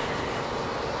can't.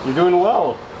 You're doing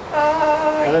well.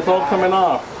 Oh, and it's all coming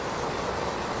off.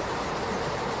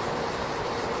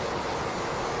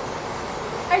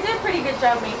 I did a pretty good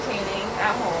job maintaining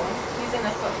at home, using the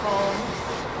foot foam.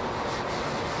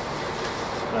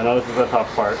 I know this is the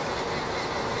tough part.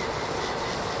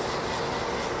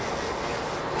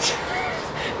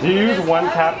 Do you use one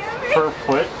cap per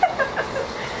foot?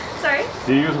 Sorry? Do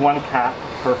Do you use one cap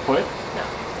per foot? No.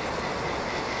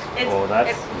 Oh,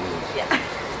 that's yeah.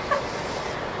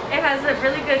 It has a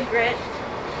really good grit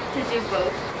to do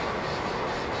both.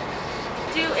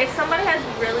 If somebody has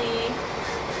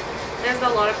there's a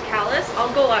lot of callus,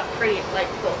 I'll go up pretty like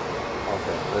full.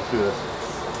 Okay, let's do this.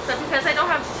 So because I don't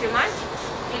have too much,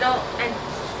 and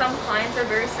some clients are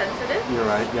very sensitive. You're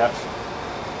right, yep.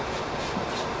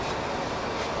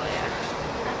 Oh yeah.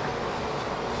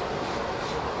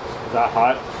 Is that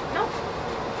hot? No.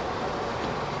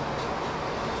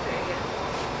 There you go.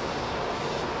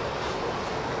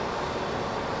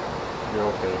 You're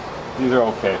okay. These are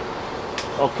okay.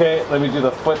 Okay, let me do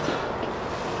the foot.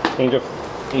 Angel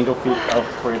feet out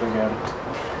straight again.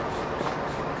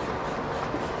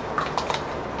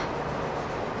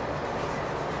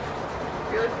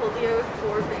 Really cool to do with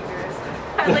 4 fingers.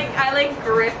 I like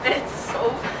grip it so.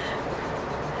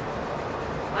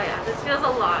 Oh yeah, this feels a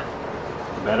lot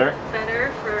Better?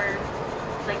 better for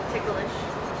like ticklish.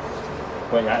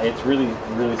 But yeah, it's really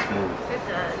smooth. It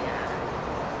does, yeah.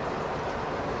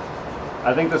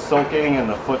 I think the soaking and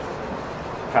the foot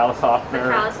callus The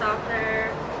softener, callus softener.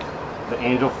 the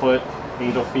angel feet,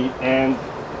 and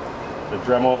the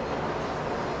Dremel.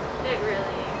 It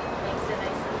really makes it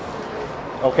nice and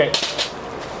smooth. Okay.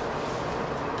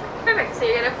 Perfect. So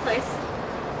you're gonna place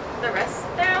the rest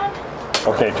down.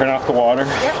 Okay, turn off the water.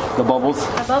 Yep. The bubbles.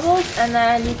 The bubbles, and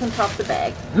then you can pop the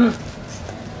bag.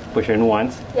 Push it in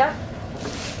once. Yep.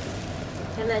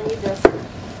 And then you just.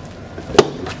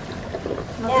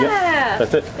 Yeah. Yep,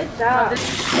 that's it. Good job.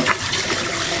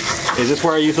 Is this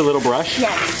where I use a little brush?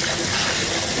 Yes.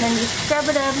 And then you scrub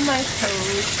it up my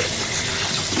toes.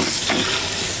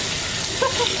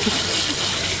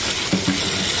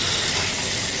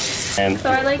 And So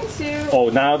I like to. oh,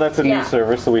 now that's a new Yeah.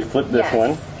 surface, so we flip this Yes.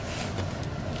 one.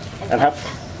 And how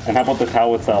about the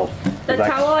towel itself? The Is that-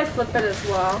 towel, I flip it as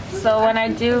well. So when I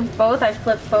do both, I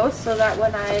flip both so that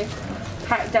when I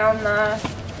pat down the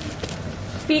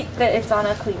feet, that it's on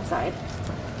a clean side.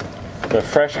 The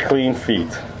fresh, clean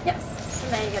feet. Yes. So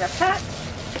now you get a pat.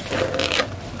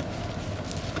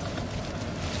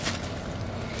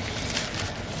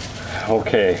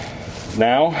 Okay.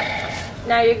 Now?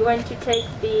 Now you're going to take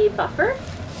the buffer.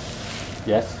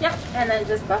 Yes. Yep. And then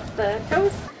just buff the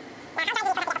toes.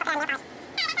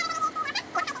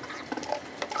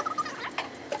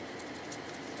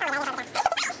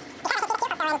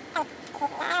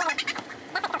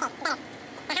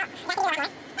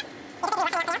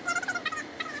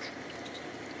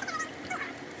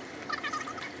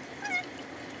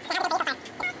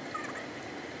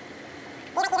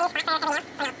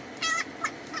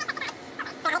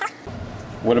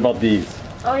 What about these?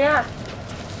 Oh yeah.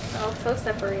 Oh, toe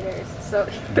separators. So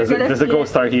Does it go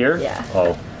start here? Yeah.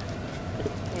 Oh.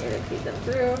 You're gonna feed them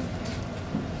through.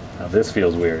 Now this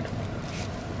feels weird.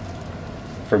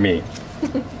 For me.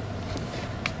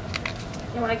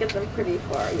 You want to get them pretty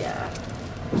far, yeah.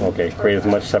 Okay, create as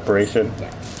much separation.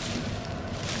 Yeah.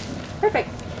 Perfect.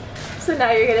 So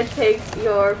now you're gonna take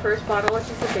your first bottle, which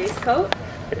is the base coat,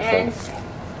 Okay, and so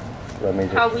let me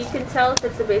how just, we can tell if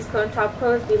it's the base coat and top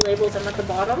coat is we label them at the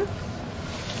bottom.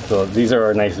 so these are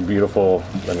our nice, beautiful,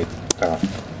 let me turn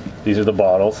off. These are the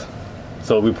bottles.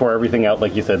 So we pour everything out,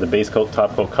 like you said, the base coat,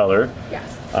 top coat color.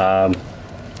 Yes.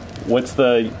 What's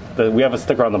we have a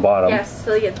sticker on the bottom. Yes,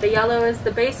 so yeah, the yellow is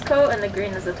the base coat and the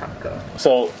green is the top coat.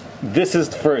 So this is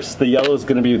first, the yellow is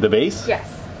gonna be the base?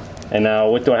 Yes. And now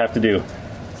what do I have to do?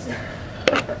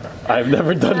 I've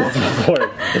never done this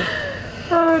before.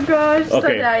 Oh gosh. So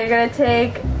Okay. now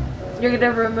you're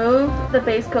gonna remove the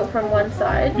base coat from one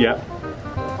side. Yep.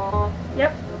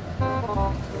 Yep.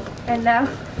 And now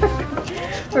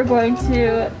we're going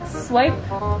to swipe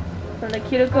from the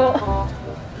cuticle.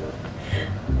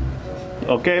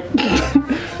 Okay.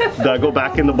 Do I go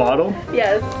back in the bottle?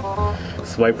 Yes.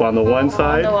 Swipe on the one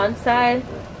side. On the one side.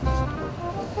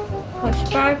 Push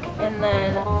back and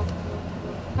then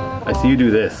I see you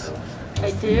do this.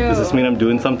 I do. Does this mean I'm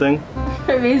doing something?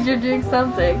 It means you're doing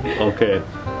something. Okay.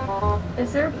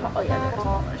 Is there a polish? Yeah, there's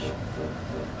polish.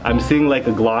 I'm seeing like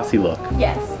a glossy look.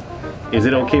 Yes. Is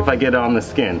it okay if I get it on the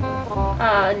skin?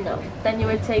 No. Then you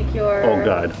would take your... Oh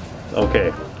god.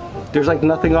 Okay. There's like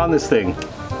nothing on this thing.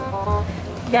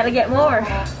 You gotta get more.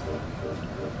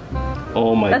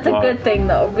 Oh my god. That's a good thing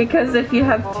though, because if you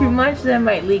have too much, then it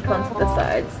might leak onto the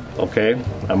sides. Okay.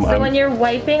 So when you're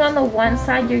wiping on the one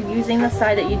side, you're using the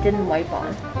side that you didn't wipe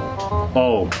on.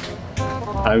 Oh.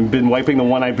 I've been wiping the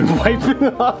one I've been wiping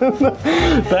on.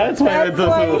 That's why it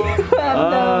doesn't. You have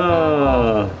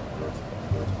no.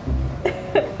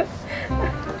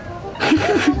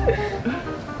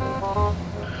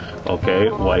 Okay,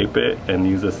 wipe it and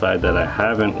use the side that I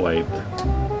haven't wiped.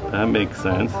 That makes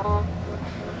sense.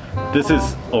 This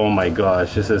is, oh my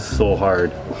gosh, this is so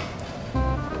hard.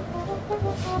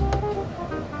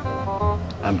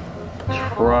 I'm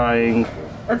trying.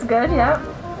 That's good, yeah.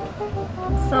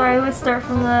 So I would start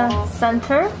from the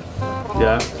center.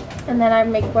 Yeah. And then I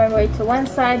make my way to one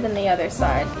side, then the other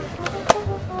side.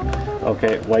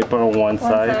 Okay, wipe on one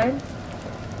side.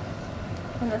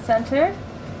 In the center,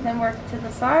 then work to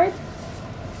the side.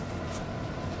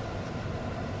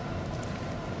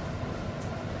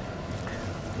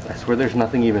 I swear there's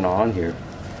nothing even on here.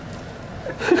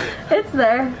 It's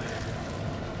there.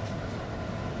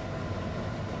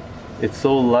 It's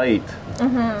so light.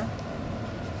 Mm-hmm.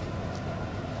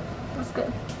 That's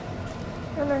good.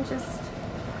 And then just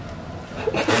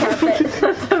tap it.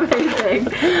 That's amazing.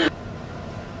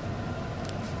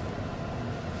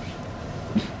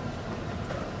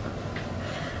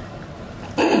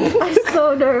 I'm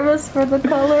so nervous for the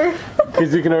color.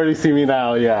 Because you can already see me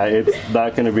now. Yeah, it's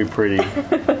not going to be pretty.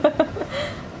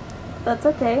 That's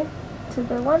okay. To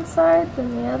the one side,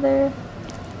 then the other.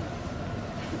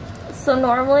 So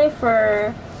normally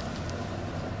for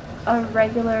a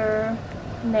regular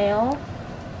nail,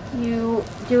 you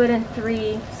do it in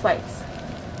 3 swipes.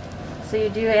 So you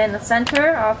do it in the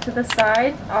center, off to the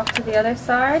side, off to the other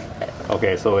side.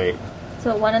 Okay, so wait.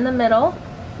 So one in the middle,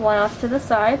 one off to the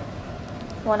side,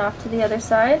 one off to the other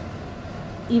side.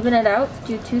 Even it out,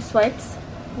 do 2 swipes.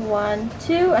 1,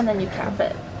 2, and then you cap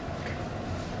it.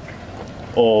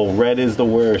 Oh, red is the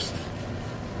worst.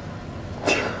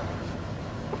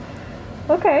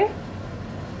 Okay.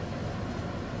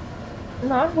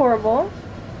 Not horrible.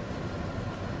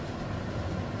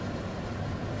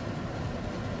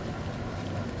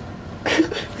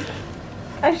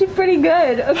 Actually pretty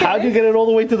good. Okay. How'd you get it all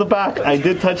the way to the back? I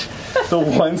did touch the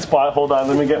one spot. Hold on,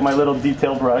 let me get my little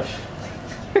detail brush.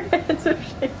 Your hands are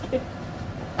shaking.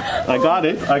 I got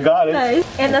it. I got it.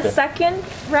 Nice. In the second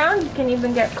round, you can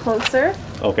even get closer.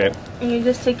 Okay. And you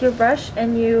just take your brush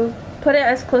and you put it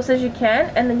as close as you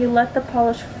can, and then you let the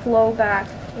polish flow back,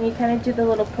 and you kind of do the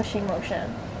little pushing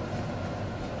motion.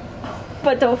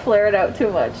 But don't flare it out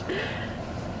too much.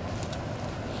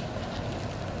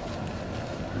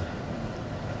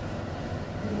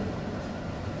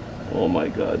 Oh my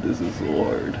god, this is so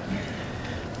hard.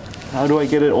 How do I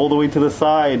get it all the way to the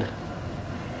side?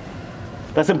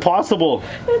 That's impossible.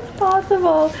 It's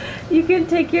possible. You can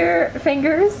take your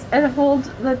fingers and hold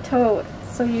the toe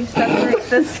so you separate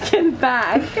the skin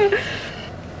back.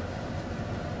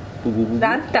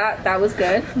 That was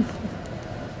good.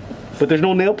 But there's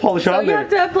no nail polish on there.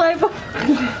 So you have to apply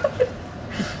polish.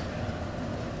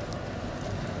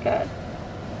 Good.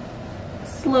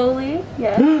 Slowly,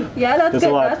 yeah. Yeah, that's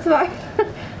good. That's fine.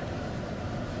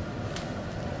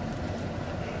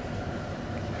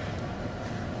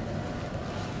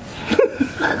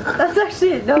 That's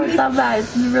actually, no, it's not bad.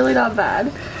 It's really not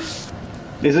bad.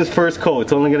 This is first coat.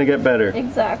 It's only gonna get better.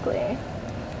 Exactly.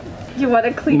 You want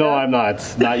to clean up? No, I'm not.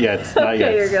 Not yet. Not Okay,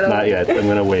 yet. you're gonna not wait. yet. I'm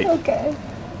gonna wait. Okay.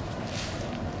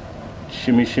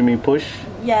 Shimmy, shimmy, push.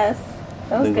 Yes.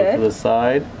 That was Then good. go to the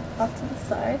side. Off to the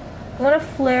side. I want to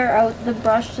flare out the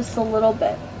brush just a little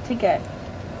bit to get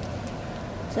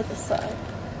to the side.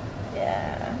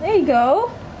 Yeah. There you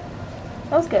go.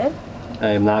 That was good.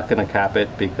 I'm not gonna cap it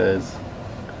because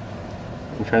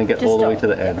I'm trying to get Just all the way don't. to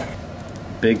the end.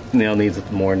 Big nail needs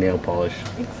more nail polish.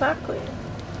 Exactly.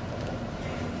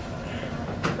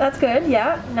 That's good,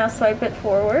 yeah. Now swipe it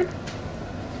forward.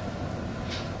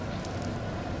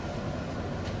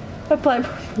 Apply.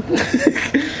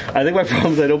 I think my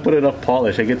problem is I don't put enough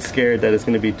polish. I get scared that it's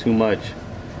going to be too much.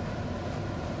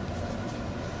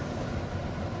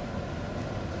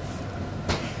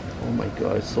 Oh my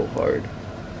god, it's so hard.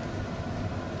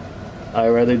 I'd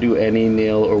rather do any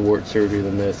nail or wart surgery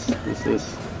than this. This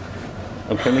is...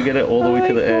 I'm trying to get it all the way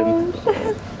to the end.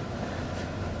 So.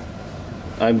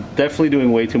 I'm definitely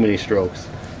doing way too many strokes.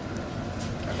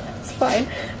 It's fine.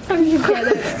 So you get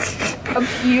it.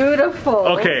 Beautiful.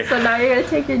 Okay. So now you're going to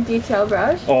take your detail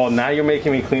brush. Oh, now you're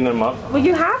making me clean them up? Well,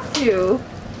 you have to.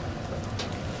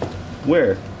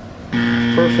 Where?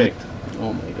 Perfect.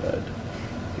 Oh my god.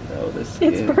 Get out of this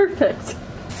skin. It's perfect.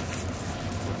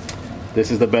 This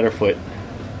is the better foot.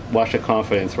 Wash of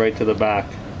confidence right to the back.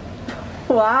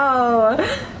 Wow.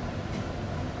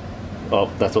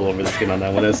 Oh, that's all over the skin on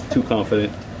that one. That's too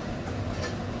confident.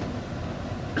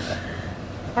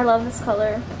 I love this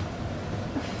color.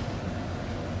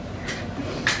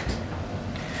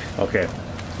 Okay.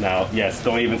 Now, yes,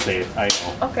 don't even say it. I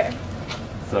know. Okay.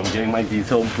 So I'm getting my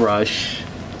detail brush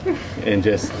and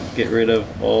just get rid of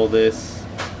all this.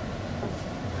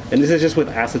 And this is just with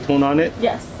acetone on it?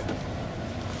 Yes.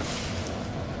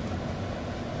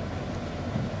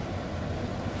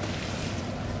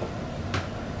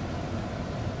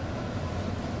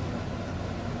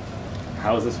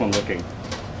 How is this one looking?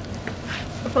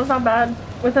 This one's not bad.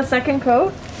 With a second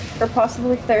coat, or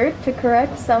possibly third, to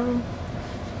correct some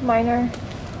minor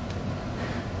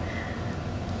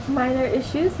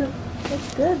issues,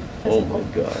 it's good. Oh my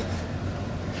god.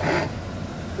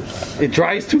 It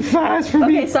dries too fast for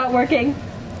me. Okay, stop working.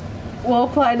 We'll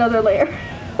apply another layer.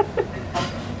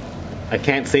 I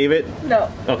can't save it?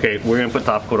 No. Okay, we're gonna put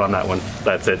top coat on that one.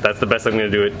 That's it. That's the best I'm gonna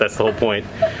do it. That's the whole point.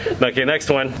 Okay, next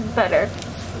one. Better.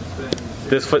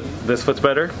 This foot's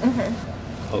better?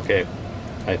 Mm-hmm. Okay.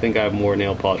 I think I have more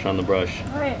nail polish on the brush.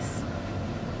 Nice.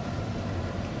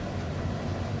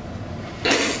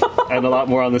 And a lot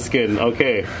more on the skin.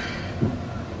 Okay.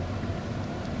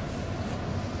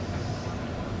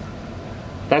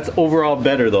 That's overall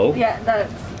better though. Yeah,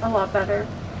 that's a lot better.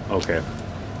 Okay.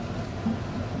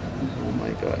 Oh my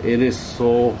god, it is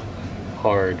so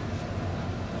hard.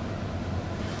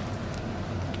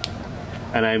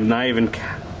 And I'm not even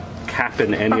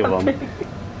capping any of them.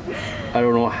 I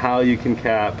don't know how you can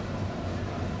cap.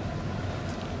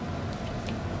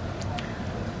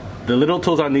 The little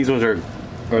toes on these ones are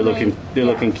looking, they're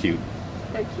looking cute.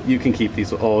 They're cute. You can keep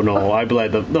these. Oh no, I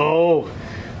bled them. No!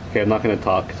 Okay, I'm not gonna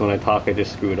talk, because when I talk I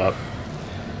just screw it up.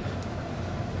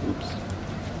 Oops.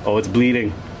 Oh, it's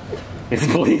bleeding. It's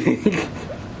bleeding.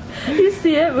 You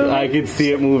see it moving? I can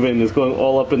see it moving. It's going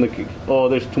all up in the... Oh,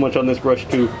 there's too much on this brush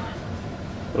too.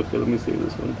 Okay, let me save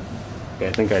this one. Okay,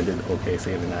 I think I did okay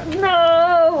saving that.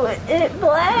 No, it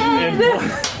bled.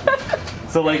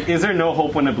 So like, is there no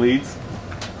hope when it bleeds?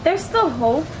 There's still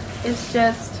hope. It's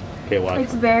just... Okay, watch.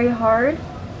 It's very hard.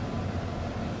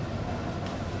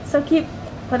 So keep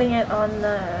putting it on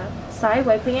the side,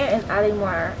 wiping it, and adding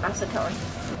more acetone.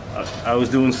 I was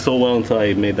doing so well until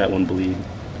I made that one bleed.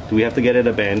 Do we have to get it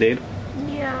a Band-Aid?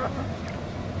 Yeah.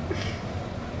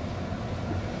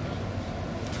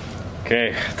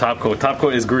 Okay, top coat. Top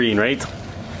coat is green, right?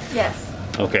 Yes.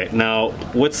 Okay, now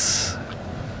what's...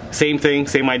 Same thing,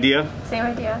 same idea? Same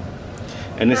idea.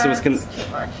 And this was... Too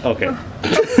much. Okay.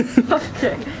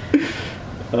 Okay.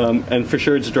 And for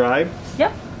sure it's dry?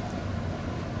 Yep.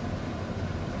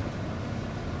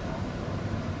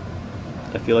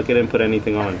 I feel like I didn't put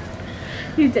anything on.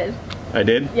 You did. I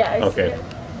did? Yeah, I see okay. it.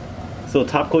 So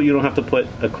top coat, you don't have to put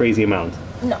a crazy amount?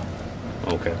 No.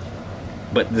 Okay.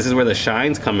 But this is where the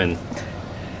shines come in.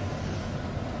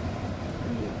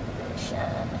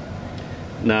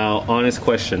 Now, honest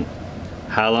question.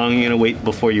 How long are you going to wait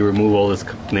before you remove all this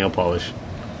nail polish?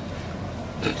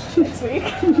 Next week.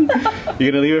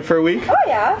 You're going to leave it for a week? Oh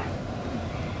yeah.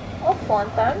 I'll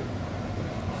flaunt them.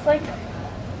 It's like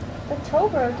the toe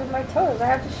road with my toes. I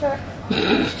have to show it.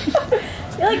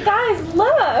 You're like, guys,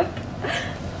 look!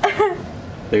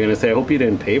 They're going to say, I hope you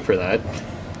didn't pay for that.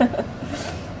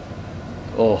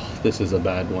 Oh, this is a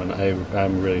bad one.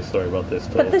 I'm really sorry about this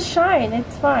toe. But the shine,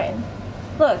 it's fine.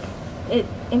 Look, it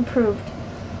improved.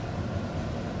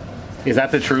 Is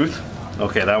that the truth?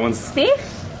 Okay, that one's... See?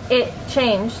 It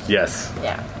changed. Yes.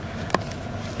 Yeah.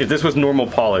 If this was normal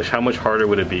polish, how much harder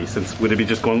would it be? Since would it be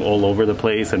just going all over the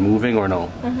place and moving, or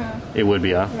no? Mm-hmm. It would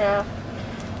be, huh? Yeah.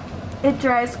 It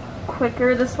dries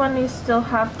quicker. This one you still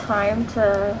have time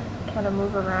to kind of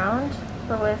move around,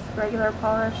 but with regular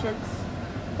polish,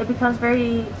 it becomes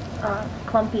very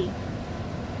clumpy.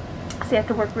 So you have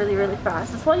to work really, really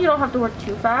fast. This one you don't have to work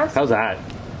too fast. How's that?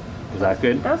 Was that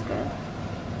good? That was good.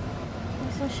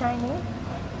 Nice and shiny.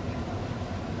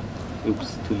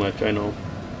 Oops, too much, I know.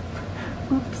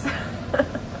 Oops.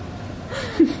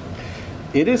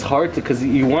 It is hard to, because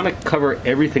you want to cover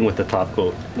everything with the top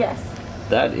coat. Yes.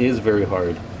 That is very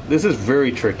hard. This is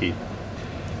very tricky.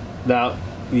 Now,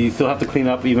 you still have to clean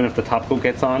up even if the top coat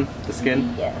gets on the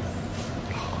skin? Yes.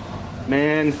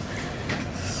 Man,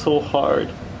 so hard.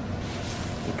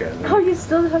 Okay. Oh, you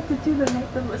still have to do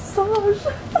the massage.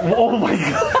 Oh my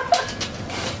god.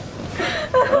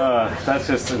 That's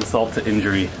just insult to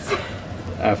injury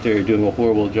after doing a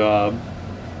horrible job.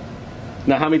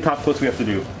 Now, how many top coats do we have to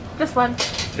do? Just one.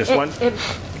 Just one?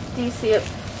 Do you see it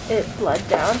bled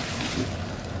down?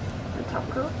 The top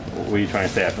coat? What were you trying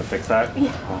to say? I have to fix that?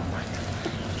 Yeah. Oh my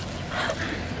god.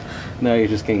 Now you're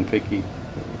just getting picky.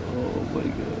 Oh my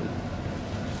god.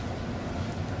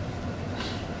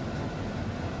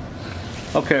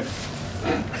 Okay.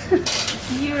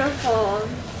 Beautiful.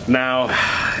 Now,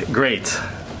 great.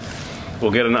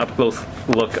 We'll get an up close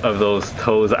look of those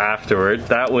toes afterward.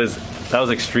 That was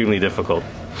extremely difficult.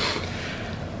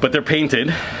 But they're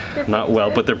painted. Not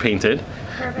well, but they're painted.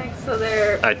 Perfect. So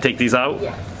they're... I take these out?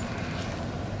 Yes.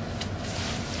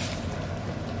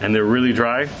 And they're really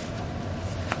dry?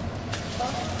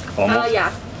 Almost? Oh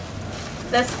yeah.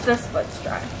 This foot's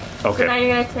dry. Okay. So now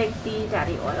you're gonna take the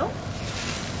daddy oil.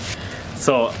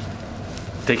 So,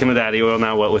 taking the daddy oil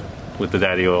now, what with the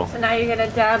daddy oil? So now you're gonna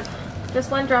dab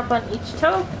just 1 drop on each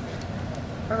toe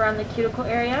around the cuticle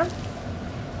area.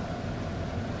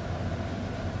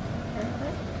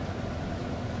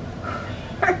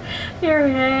 Your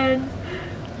hand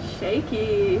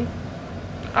shaky.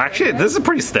 Actually, this is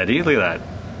pretty steady. Look at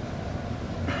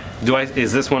that.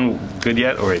 Is this one good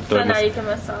yet? Or wait, so now you can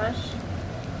massage.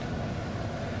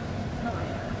 Oh,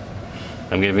 yeah.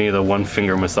 I'm giving you the 1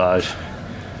 finger massage.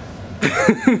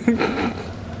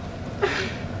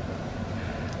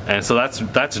 And so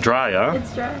that's dry, huh?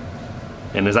 It's dry.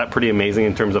 And is that pretty amazing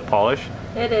in terms of polish?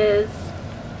 It is.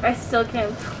 I still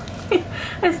can't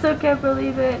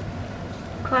believe it.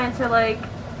 Clients are like,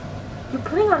 "You're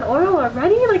putting on oil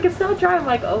already? Like it's not dry." I'm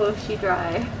like, "Oh, is she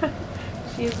dry?"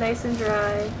 She's nice and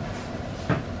dry.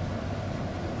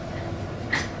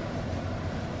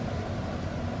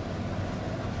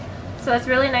 So what's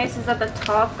really nice is that the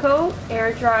top coat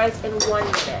air dries in 1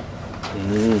 minute.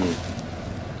 Mm.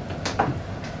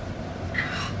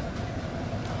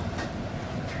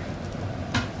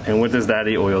 And what does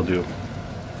daddy oil do?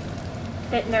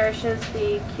 It nourishes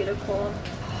the cuticle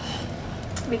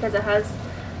because it has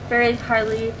very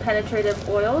highly penetrative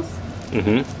oils.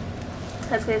 Mm-hmm.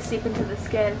 That's going to seep into the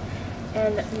skin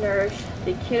and nourish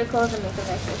the cuticles and make them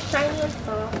nice and shiny and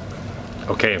soft.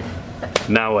 Okay,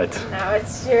 now what? Now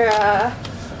it's your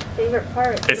favorite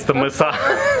part. It's the massage.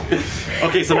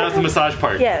 Okay, so now it's the massage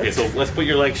part. Yes. Okay, so let's put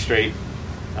your legs straight.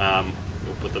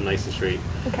 We'll put them nice and straight.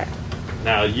 Okay.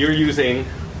 Now you're using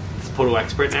this Photo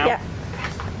Expert now? Yeah.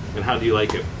 And how do you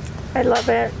like it? I love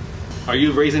it. Are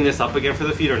you raising this up again for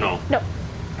the feet or no? No.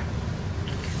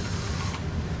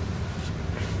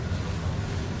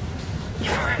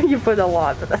 You put a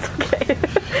lot, but that's okay.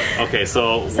 Okay,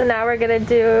 so now we're gonna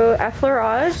do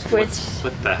effleurage, which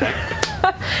what the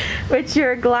heck? which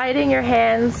you're gliding your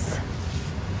hands.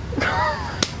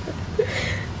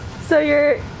 So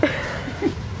you're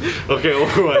Okay,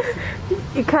 over what?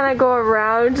 you kind of go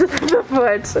around the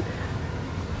foot.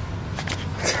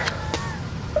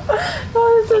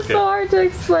 Oh, this is so hard to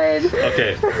explain.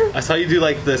 Okay, I saw you do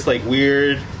like this, like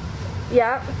weird.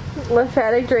 Yeah,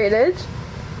 lymphatic drainage.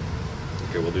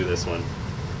 Okay, we'll do this one.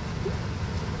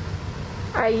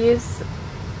 I use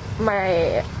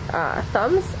my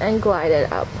thumbs and glide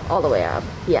it up, all the way up.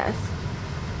 Yes.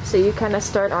 So you kind of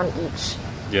start on each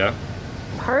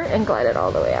part and glide it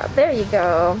all the way up. There you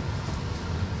go.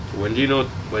 When do you know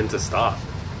when to stop?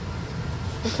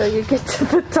 Until you get to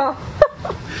the top.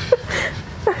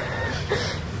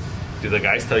 Do the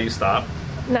guys tell you stop?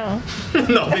 No.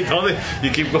 No, they told me. You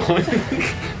keep going.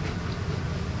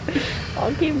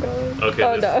 I'll keep going. Okay.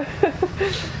 Oh no.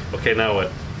 Okay, now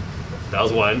what? That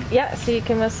was 1. Yeah, so you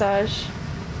can massage.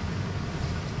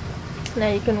 Now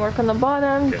you can work on the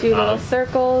bottom, do little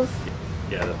circles.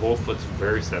 Yeah, the whole foot's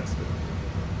very sensitive.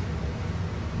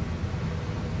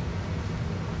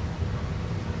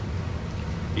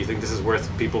 Do you think this is worth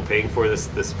people paying for this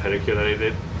pedicure that I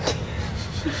did?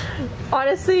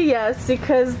 Honestly, yes,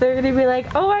 because they're gonna be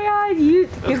like, "Oh my god,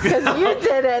 because you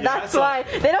did it." That's why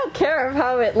they don't care of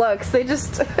how it looks. They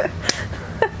just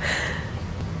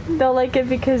they'll like it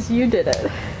because you did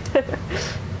it.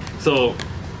 So,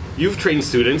 you've trained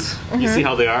students. You see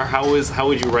how they are. How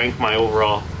would you rank my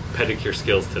overall pedicure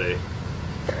skills today?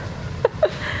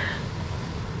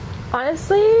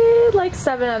 Honestly, like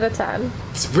 7 out of 10.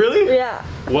 Really? Yeah.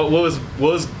 What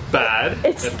was bad?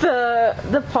 It's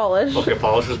the polish. Okay,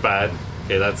 polish was bad.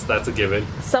 Okay, that's a given.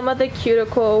 Some of the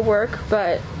cuticle work,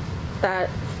 but that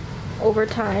over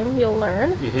time you'll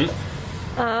learn.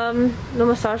 The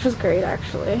massage was great,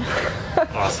 actually.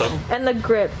 Awesome. And the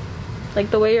grip,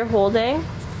 like the way you're holding,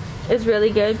 is really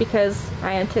good because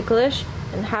I am ticklish,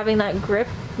 and having that grip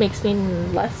makes me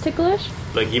less ticklish.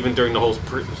 Like even during the whole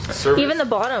service? Even the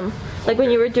bottom. Like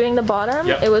when you were doing the bottom,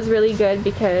 it was really good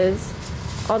because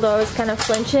although I was kind of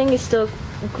flinching, you still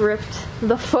gripped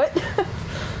the foot.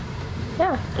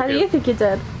 Yeah. How do you think you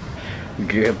did?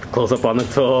 Get close up on the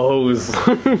toes.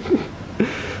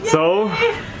 So?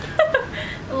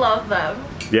 Love them.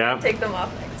 Yeah. Take them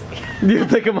off next week. You'll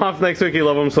take them off next week. You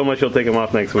love them so much you'll take them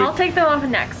off next week. I'll take them off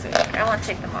next week. I want to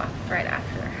take them off right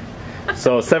after.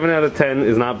 So 7 out of 10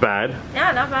 is not bad.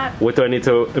 Yeah, not bad. What do I need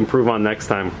to improve on next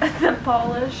time? The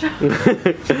polish.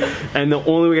 And the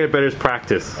only way to get better is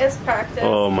practice. It's practice.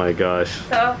 Oh my gosh.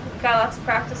 So, we've got lots of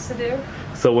practice to do.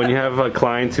 So when you have a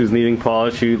client who's needing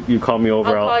polish, you call me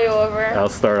over. I'll call you over. I'll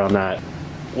start on that.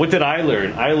 What did I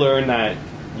learn? I learned that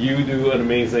you do an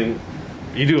amazing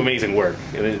you do amazing work.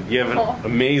 You have an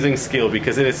amazing skill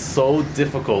because it is so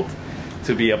difficult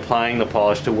to be applying the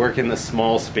polish, to work in the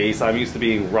small space. I'm used to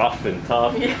being rough and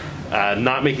tough,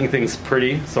 not making things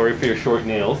pretty. Sorry for your short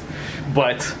nails,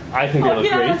 but I think they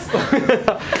look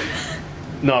great.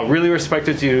 No, really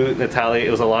respected you, Natalia.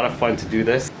 It was a lot of fun to do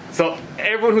this. So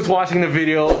everyone who's watching the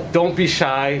video, don't be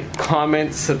shy.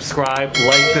 Comment, subscribe,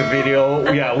 like the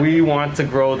video. Yeah, we want to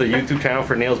grow the YouTube channel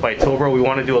for Nails by Tobro. We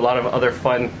want to do a lot of other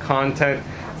fun content.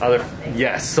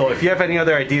 Yes, so if you have any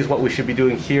other ideas what we should be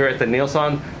doing here at the nail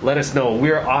salon, let us know.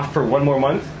 We're off for 1 more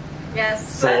month. Yes.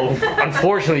 So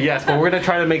unfortunately, yes, but we're going to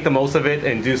try to make the most of it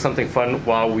and do something fun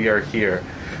while we are here.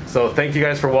 So thank you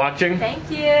guys for watching. Thank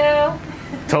you.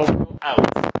 Tobro out.